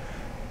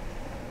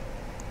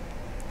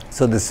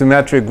 So the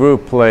symmetric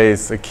group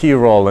plays a key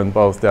role in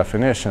both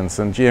definitions.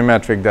 In the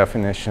geometric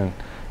definition,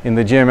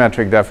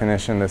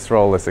 this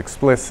role is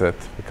explicit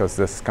because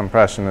this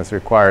compression is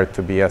required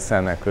to be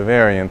Sn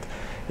equivariant.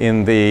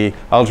 In the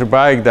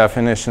algebraic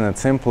definition,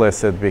 it's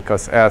implicit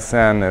because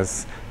Sn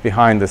is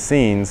behind the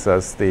scenes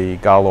as the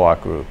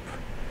Galois group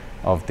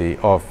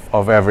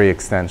of every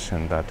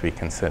extension that we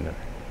consider.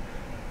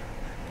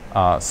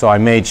 So I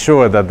made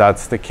sure that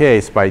that's the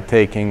case by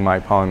taking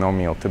my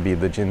polynomial to be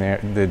the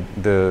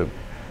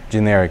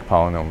generic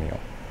polynomial.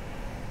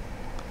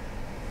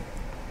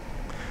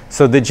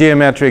 So the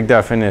geometric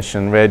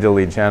definition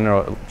readily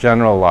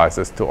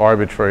generalizes to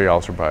arbitrary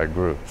algebraic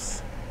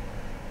groups.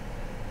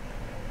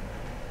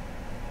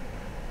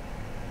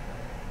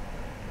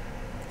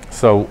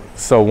 So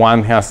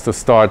one has to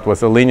start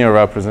with a linear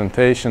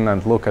representation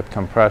and look at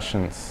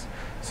compressions.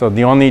 So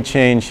the only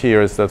change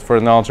here is that for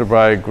an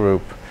algebraic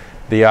group,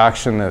 the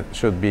action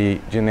should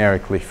be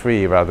generically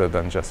free rather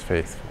than just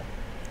faithful.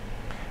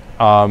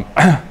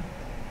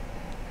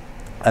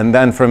 And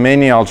then for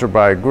many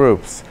algebraic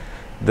groups,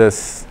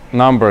 this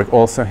number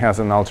also has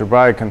an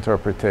algebraic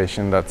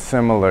interpretation that's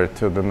similar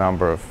to the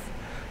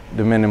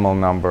minimal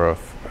number of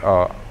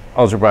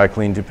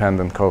algebraically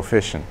independent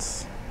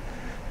coefficients.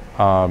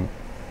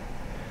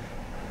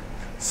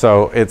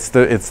 So it's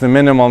the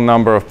minimal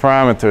number of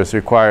parameters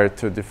required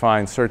to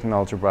define certain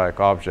algebraic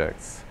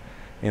objects.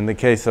 In the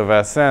case of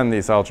Sn,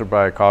 these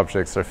algebraic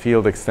objects are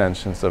field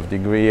extensions of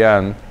degree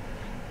n,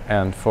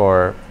 and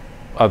for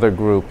other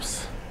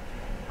groups,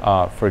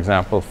 for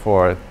example,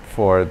 for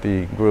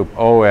the group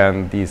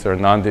On, these are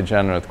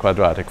non-degenerate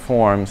quadratic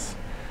forms.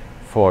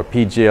 For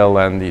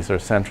PGLN, these are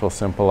central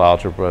simple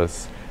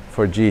algebras.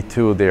 For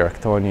G2, they are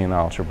Actonian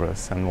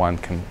algebras, and one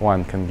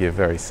can give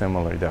very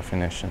similar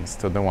definitions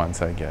to the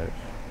ones I gave.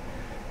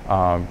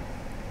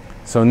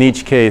 So in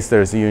each case,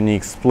 there's a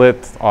unique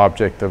split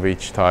object of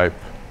each type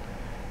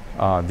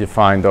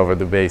defined over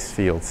the base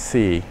field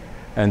C,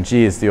 and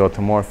G is the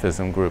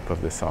automorphism group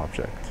of this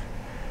object.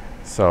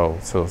 So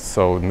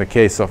in the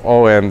case of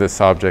On, this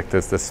object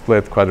is the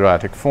split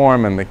quadratic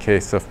form. In the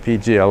case of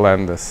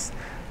PGLN, this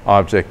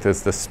object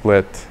is the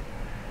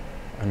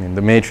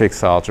the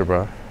matrix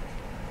algebra.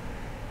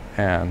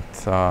 And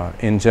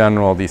in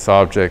general, these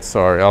objects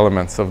are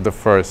elements of the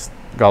first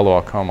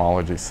Galois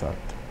cohomology set.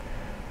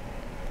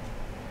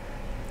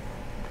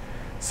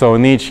 So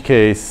in each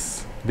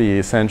case, the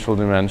essential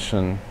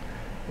dimension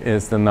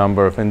is the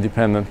number of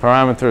independent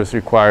parameters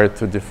required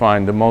to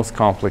define the most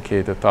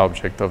complicated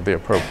object of the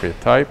appropriate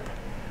type.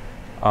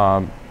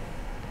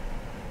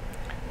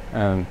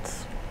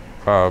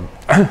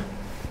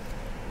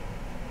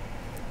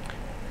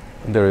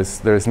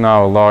 There's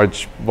now a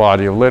large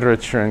body of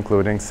literature,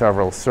 including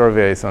several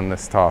surveys on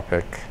this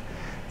topic.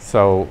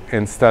 So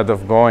instead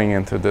of going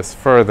into this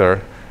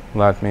further,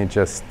 let me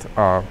just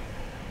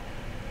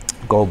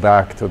go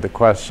back to the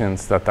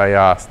questions that I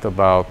asked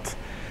about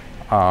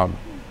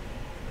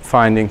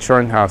finding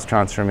Schornhaus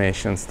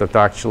transformations that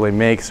actually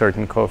make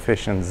certain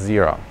coefficients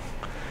 0.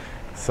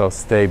 So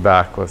stay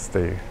back with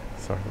the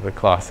sort of the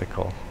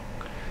classical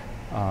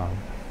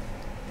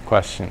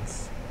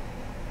questions.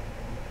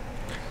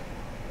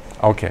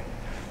 Okay,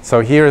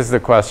 so here's the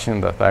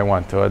question that I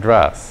want to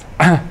address.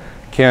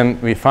 Can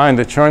we find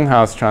a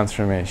Schornhaus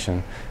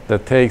transformation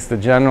that takes the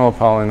general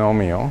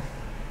polynomial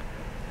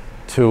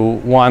to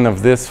one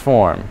of this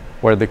form,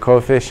 where the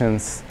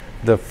coefficients,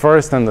 the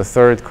first and the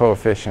third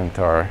coefficient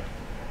are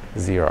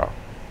 0?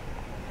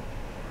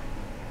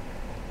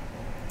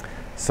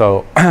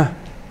 So,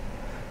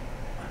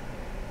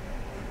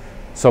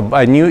 so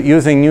by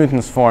using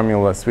Newton's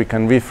formulas, we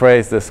can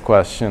rephrase this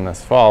question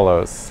as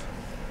follows.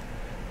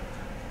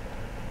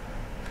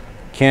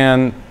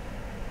 Can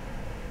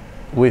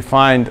we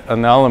find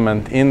an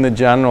element in the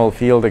general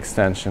field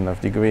extension of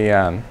degree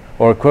n,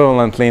 or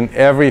equivalently in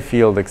every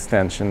field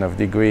extension of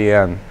degree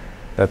n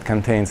that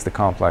contains the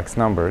complex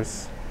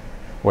numbers,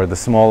 where the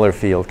smaller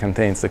field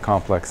contains the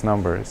complex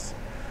numbers?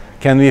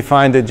 Can we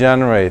find a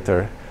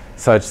generator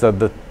such that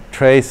the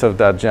trace of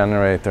that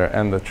generator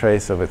and the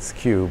trace of its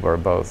cube are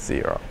both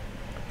 0?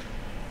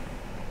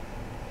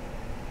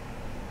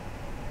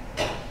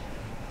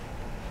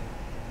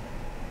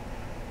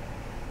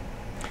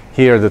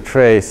 Here the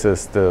trace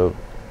is the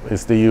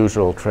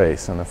usual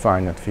trace in a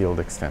finite field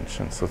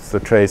extension. So it's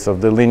the trace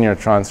of the linear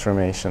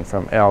transformation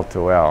from L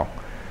to L,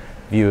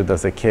 viewed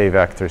as a K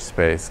vector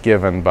space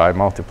given by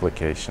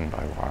multiplication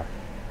by Y.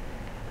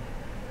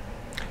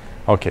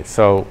 Okay,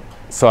 so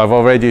I've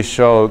already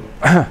showed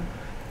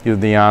you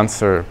the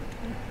answer.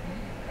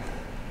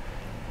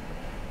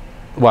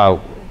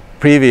 Well,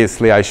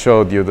 previously I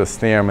showed you the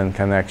theorem in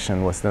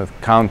connection with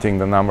counting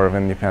the number of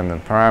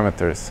independent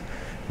parameters,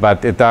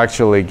 but it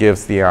actually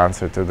gives the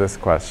answer to this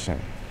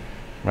question.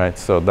 right?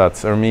 So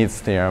that's Hermite's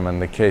theorem in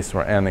the case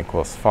where n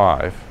equals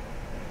 5.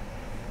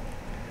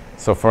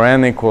 So for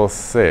n equals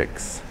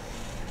 6,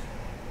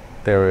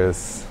 there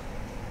is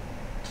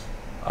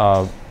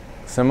a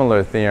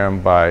similar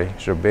theorem by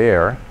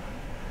Gerbert,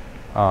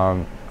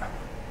 and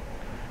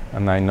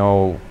I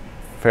know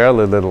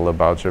fairly little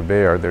about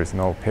Gerbert. There's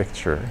no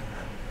picture.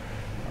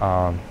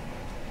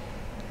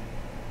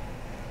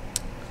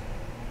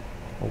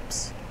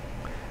 Oops.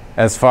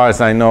 As far as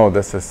I know,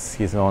 this is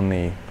his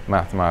only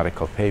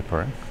mathematical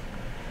paper.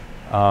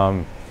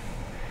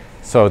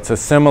 So it's a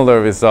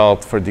similar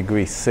result for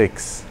degree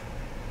 6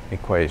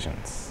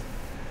 equations.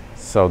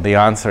 So the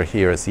answer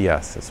here is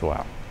yes as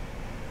well.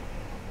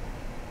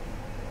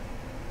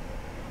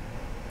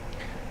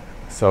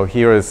 So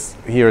here is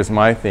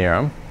my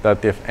theorem,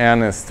 that if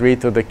n is 3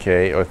 to the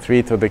k, or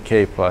 3 to the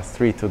k plus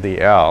 3 to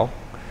the l,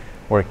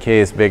 where k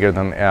is bigger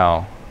than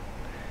l,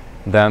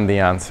 then the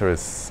answer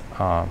is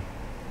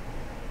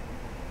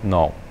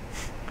no.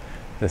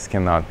 This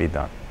cannot be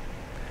done.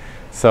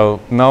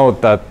 So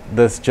note that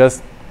this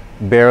just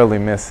barely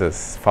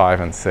misses 5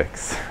 and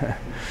 6.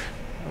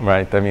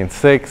 Right? I mean,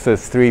 6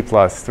 is 3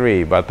 plus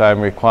 3, but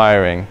I'm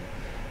requiring.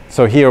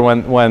 So here,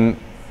 when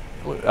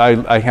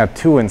I had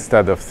 2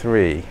 instead of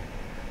 3,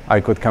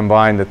 I could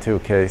combine the two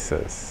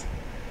cases.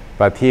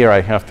 But here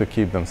I have to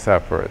keep them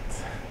separate.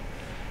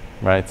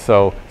 Right?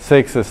 So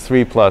 6 is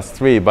 3 plus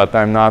 3, but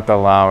I'm not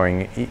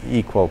allowing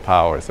equal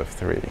powers of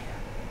 3.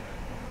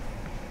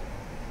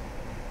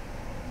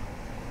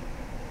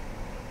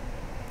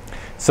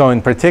 So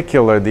in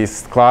particular,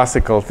 these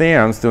classical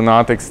theorems do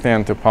not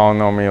extend to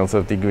polynomials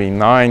of degree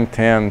 9,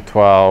 10,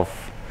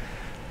 12,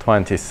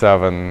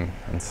 27,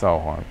 and so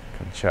on. You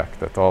can check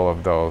that all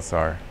of those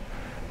are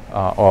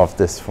of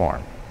this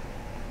form.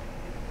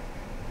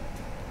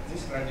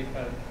 This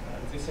radical,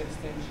 this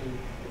extension,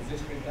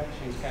 this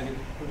reduction,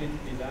 could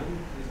it be done?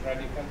 These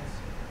radicals,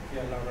 if you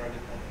allow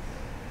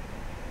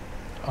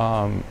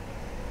radicals?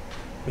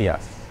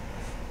 Yes.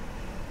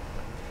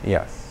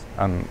 Yes.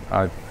 And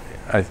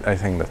I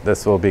think that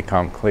this will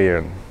become clear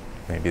in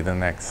maybe the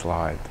next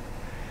slide.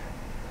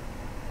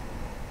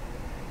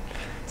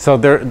 So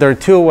there are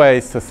two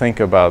ways to think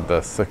about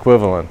this,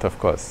 equivalent, of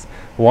course.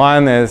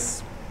 One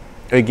is,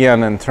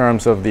 again, in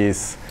terms of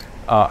these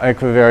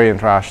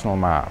equivariant rational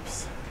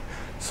maps.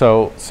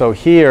 So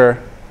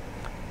here,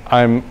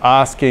 I'm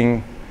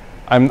asking,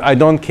 I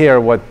don't care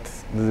what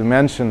the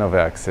dimension of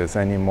X is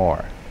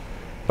anymore.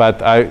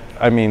 But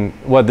I mean,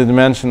 what the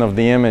dimension of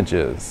the image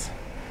is.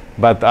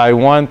 But I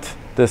want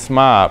this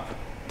map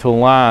to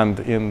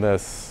land in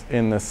this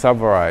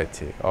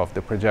subvariety of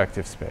the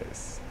projective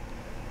space,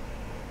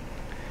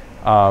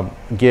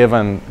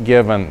 given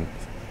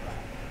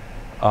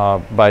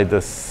by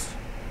this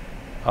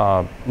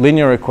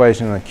linear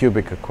equation and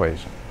cubic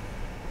equation.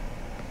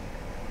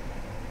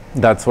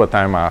 That's what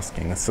I'm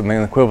asking. It's an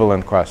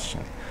equivalent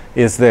question.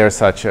 Is there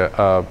such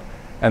an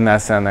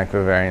SN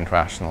equivariant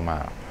rational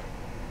map?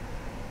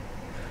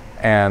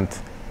 And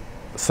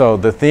so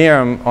the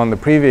theorem on the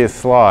previous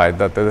slide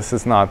that this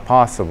is not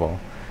possible,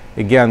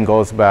 again,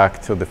 goes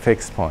back to the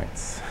fixed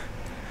points.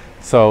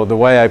 So the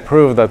way I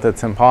prove that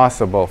it's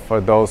impossible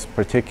for those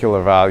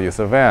particular values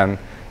of n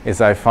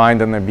is I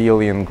find an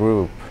abelian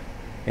group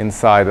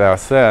inside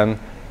Sn,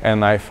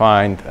 and I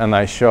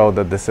show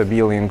that this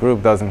abelian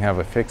group doesn't have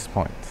a fixed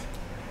point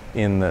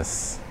in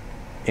this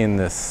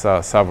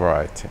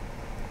subvariety.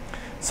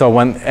 So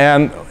when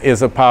n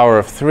is a power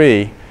of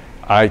 3,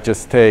 I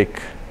just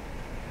take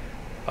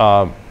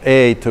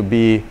a to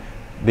be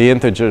the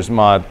integers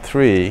mod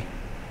 3,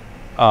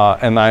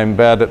 and I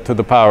embed it to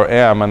the power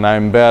m, and I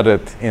embed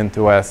it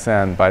into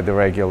Sn by the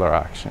regular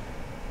action.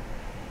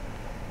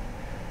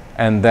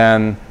 And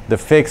then the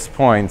fixed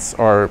points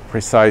are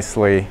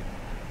precisely,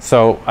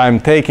 so I'm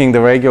taking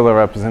the regular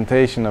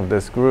representation of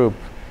this group,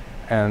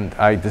 and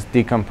I just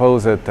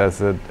decompose it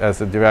as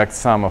a direct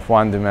sum of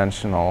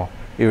one-dimensional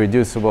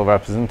irreducible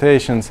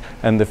representations,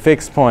 and the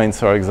fixed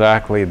points are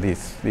exactly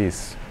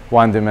these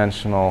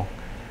one-dimensional.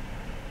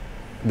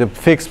 The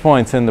fixed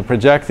points in the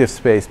projective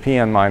space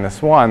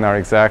Pn-1 are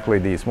exactly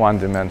these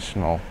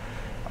one-dimensional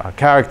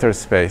character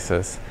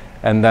spaces,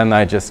 and then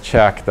I just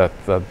check that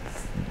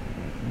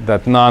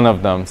none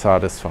of them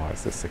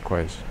satisfies this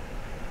equation.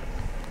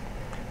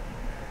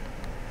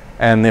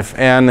 And if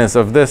n is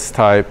of this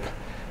type,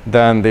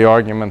 then the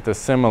argument is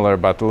similar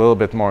but a little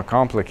bit more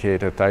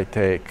complicated. I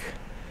take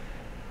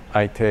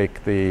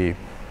the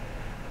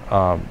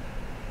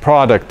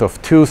product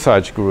of two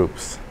such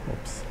groups.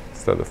 Oops,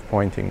 instead of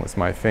pointing with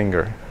my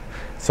finger.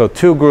 So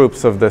two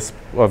groups of this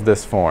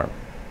form,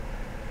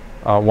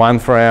 one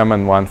for m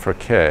and one for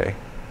k,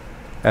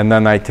 and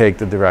then I take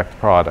the direct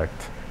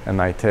product,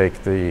 and I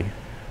take the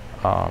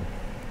and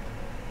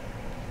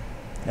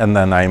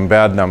then I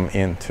embed them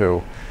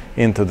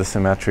into the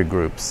symmetric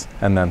groups,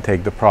 and then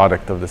take the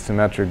product of the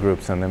symmetric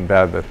groups and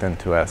embed it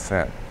into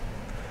Sn.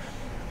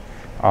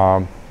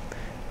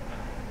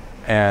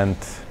 And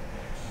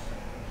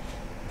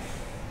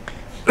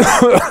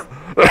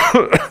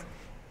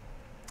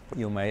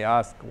you may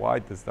ask why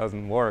this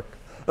doesn't work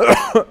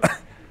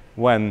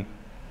when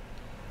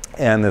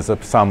n is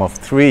a sum of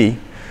 3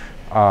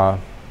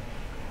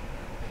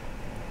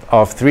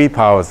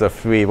 powers of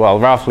 3, well,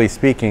 roughly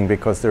speaking,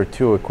 because there are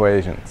 2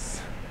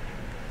 equations.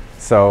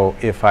 So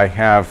if I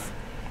have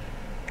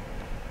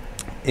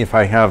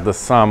the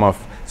sum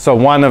of, so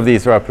one of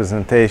these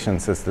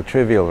representations is the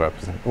trivial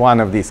one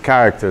of these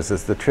characters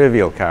is the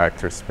trivial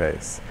character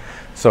space.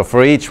 So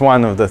for each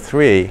one of the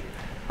 3,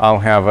 I'll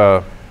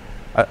have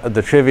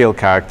the trivial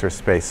character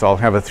space. So I'll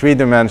have a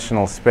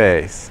 3-dimensional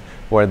space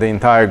where the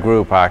entire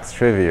group acts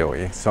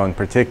trivially. So in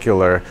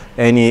particular,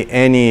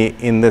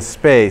 in this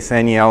space,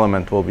 any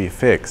element will be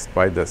fixed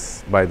by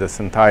this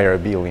entire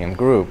abelian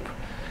group.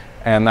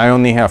 And I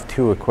only have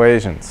 2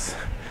 equations.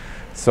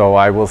 So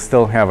I will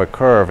still have a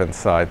curve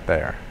inside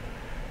there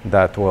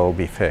that will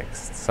be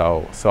fixed.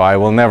 So I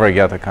will never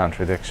get a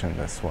contradiction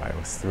this way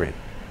with 3.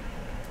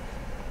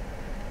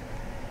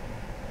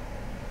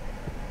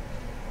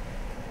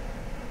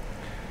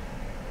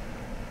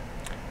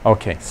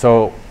 Okay,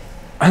 so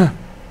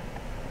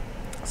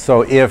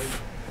so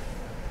if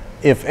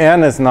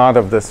n is not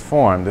of this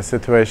form, the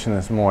situation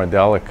is more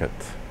delicate.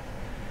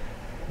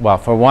 Well,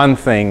 for one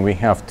thing, we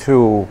have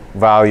 2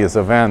 values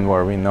of n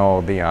where we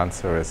know the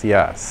answer is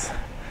yes.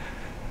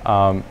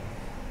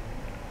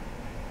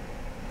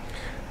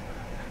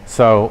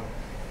 So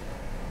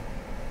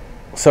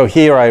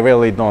here I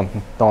really don't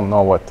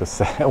know what to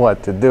say,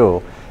 what to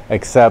do,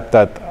 except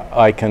that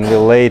I can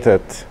relate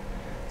it.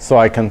 So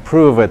I can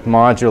prove it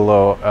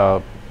modulo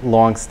a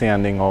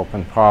long-standing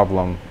open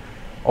problem,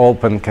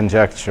 open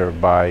conjecture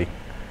by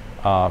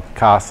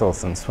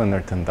Castles and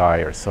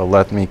Swinnerton-Dyer. So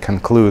let me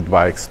conclude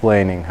by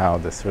explaining how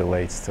this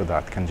relates to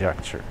that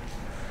conjecture.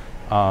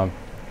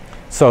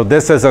 So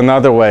this is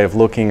another way of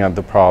looking at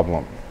the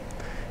problem.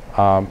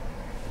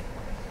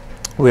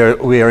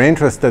 We are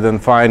interested in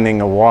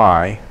finding a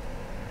y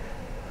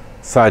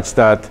such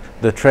that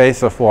the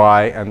trace of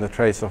y and the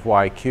trace of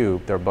y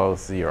cubed are both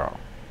 0.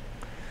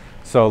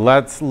 So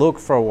let's look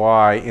for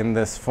y in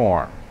this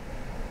form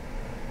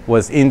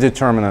with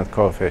indeterminate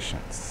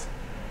coefficients.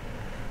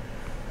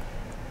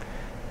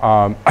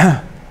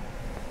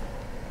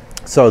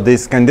 So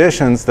these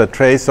conditions, the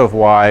trace of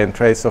y and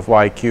trace of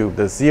y cubed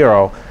is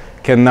 0,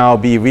 can now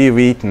be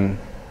rewritten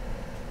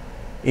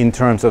in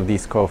terms of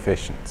these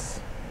coefficients.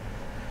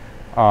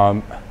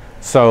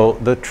 So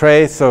the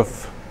trace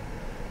of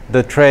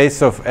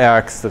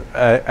x,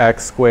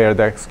 x squared,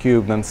 x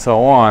cubed, and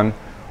so on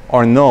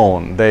are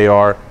known. They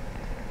are,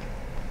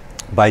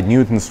 by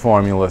Newton's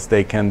formulas,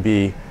 they can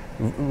be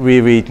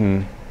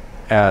rewritten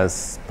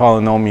as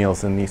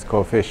polynomials in these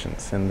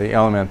coefficients, in the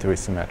elementary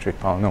symmetric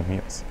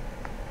polynomials.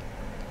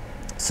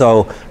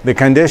 So the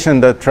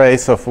condition that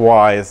trace of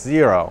y is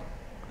 0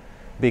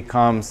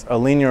 becomes a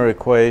linear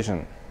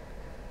equation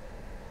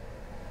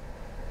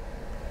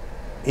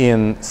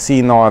in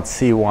C0,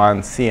 C1,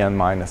 Cn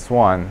minus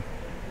 1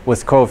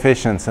 with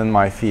coefficients in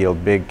my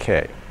field big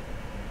K.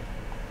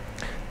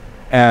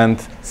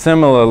 And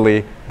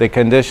similarly, the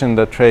condition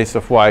that trace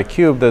of y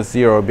cubed is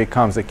 0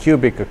 becomes a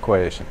cubic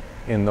equation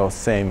in those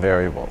same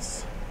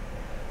variables.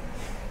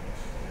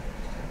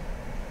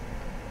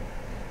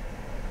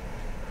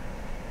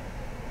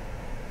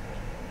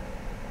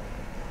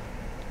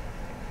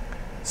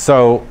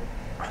 So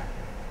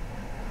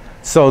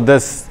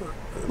this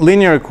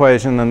linear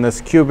equation and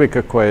this cubic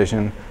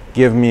equation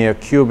give me a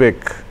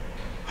cubic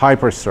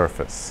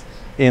hypersurface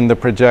in the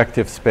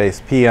projective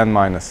space Pn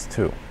minus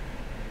 2.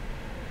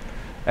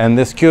 And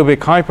this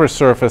cubic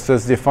hypersurface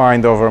is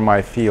defined over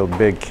my field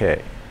big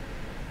K.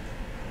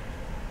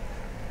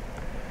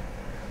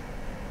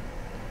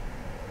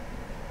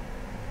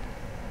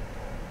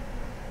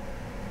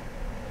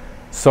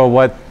 So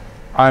what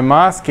I'm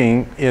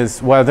asking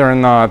is whether or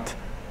not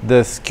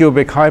this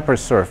cubic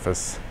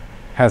hypersurface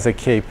has a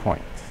K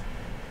point.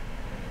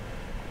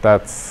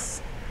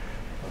 That's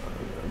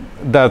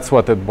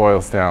what it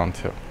boils down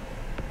to.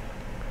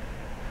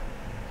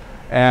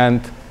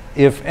 And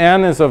if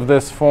n is of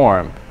this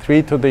form,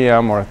 3 to the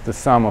m, or the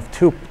sum of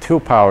 2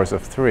 powers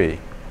of 3,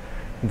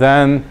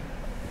 then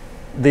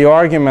the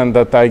argument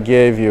that I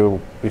gave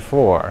you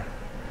before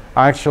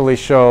actually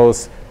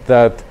shows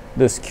that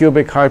this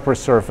cubic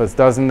hypersurface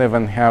doesn't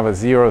even have a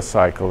 0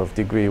 cycle of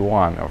degree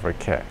 1 over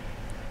k.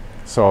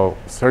 So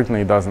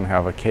certainly doesn't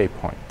have a k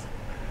point.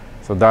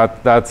 So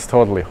that's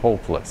totally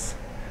hopeless.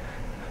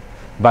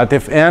 But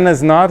if n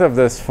is not of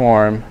this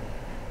form,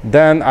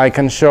 then I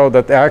can show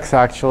that x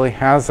actually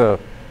has a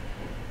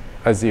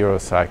 0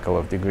 cycle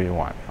of degree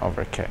 1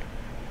 over k.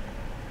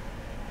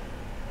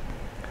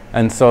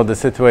 And so the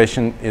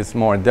situation is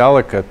more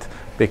delicate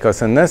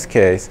because in this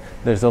case,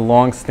 there's a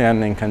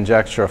long-standing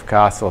conjecture of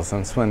Castles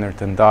and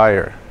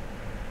Swinnerton-Dyer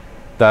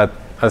that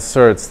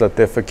asserts that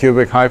if a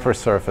cubic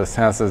hypersurface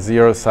has a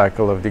 0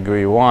 cycle of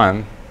degree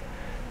 1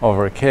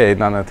 over k,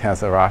 then it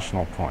has a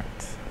rational point.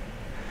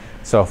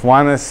 So if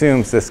one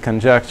assumes this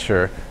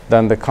conjecture,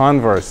 then the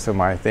converse to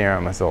my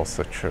theorem is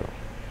also true.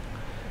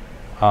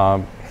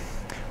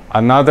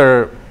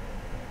 Another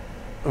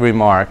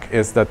remark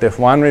is that if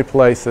one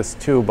replaces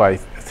 3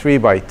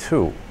 by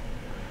 2,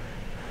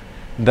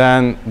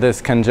 then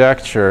this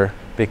conjecture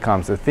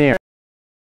becomes a theorem.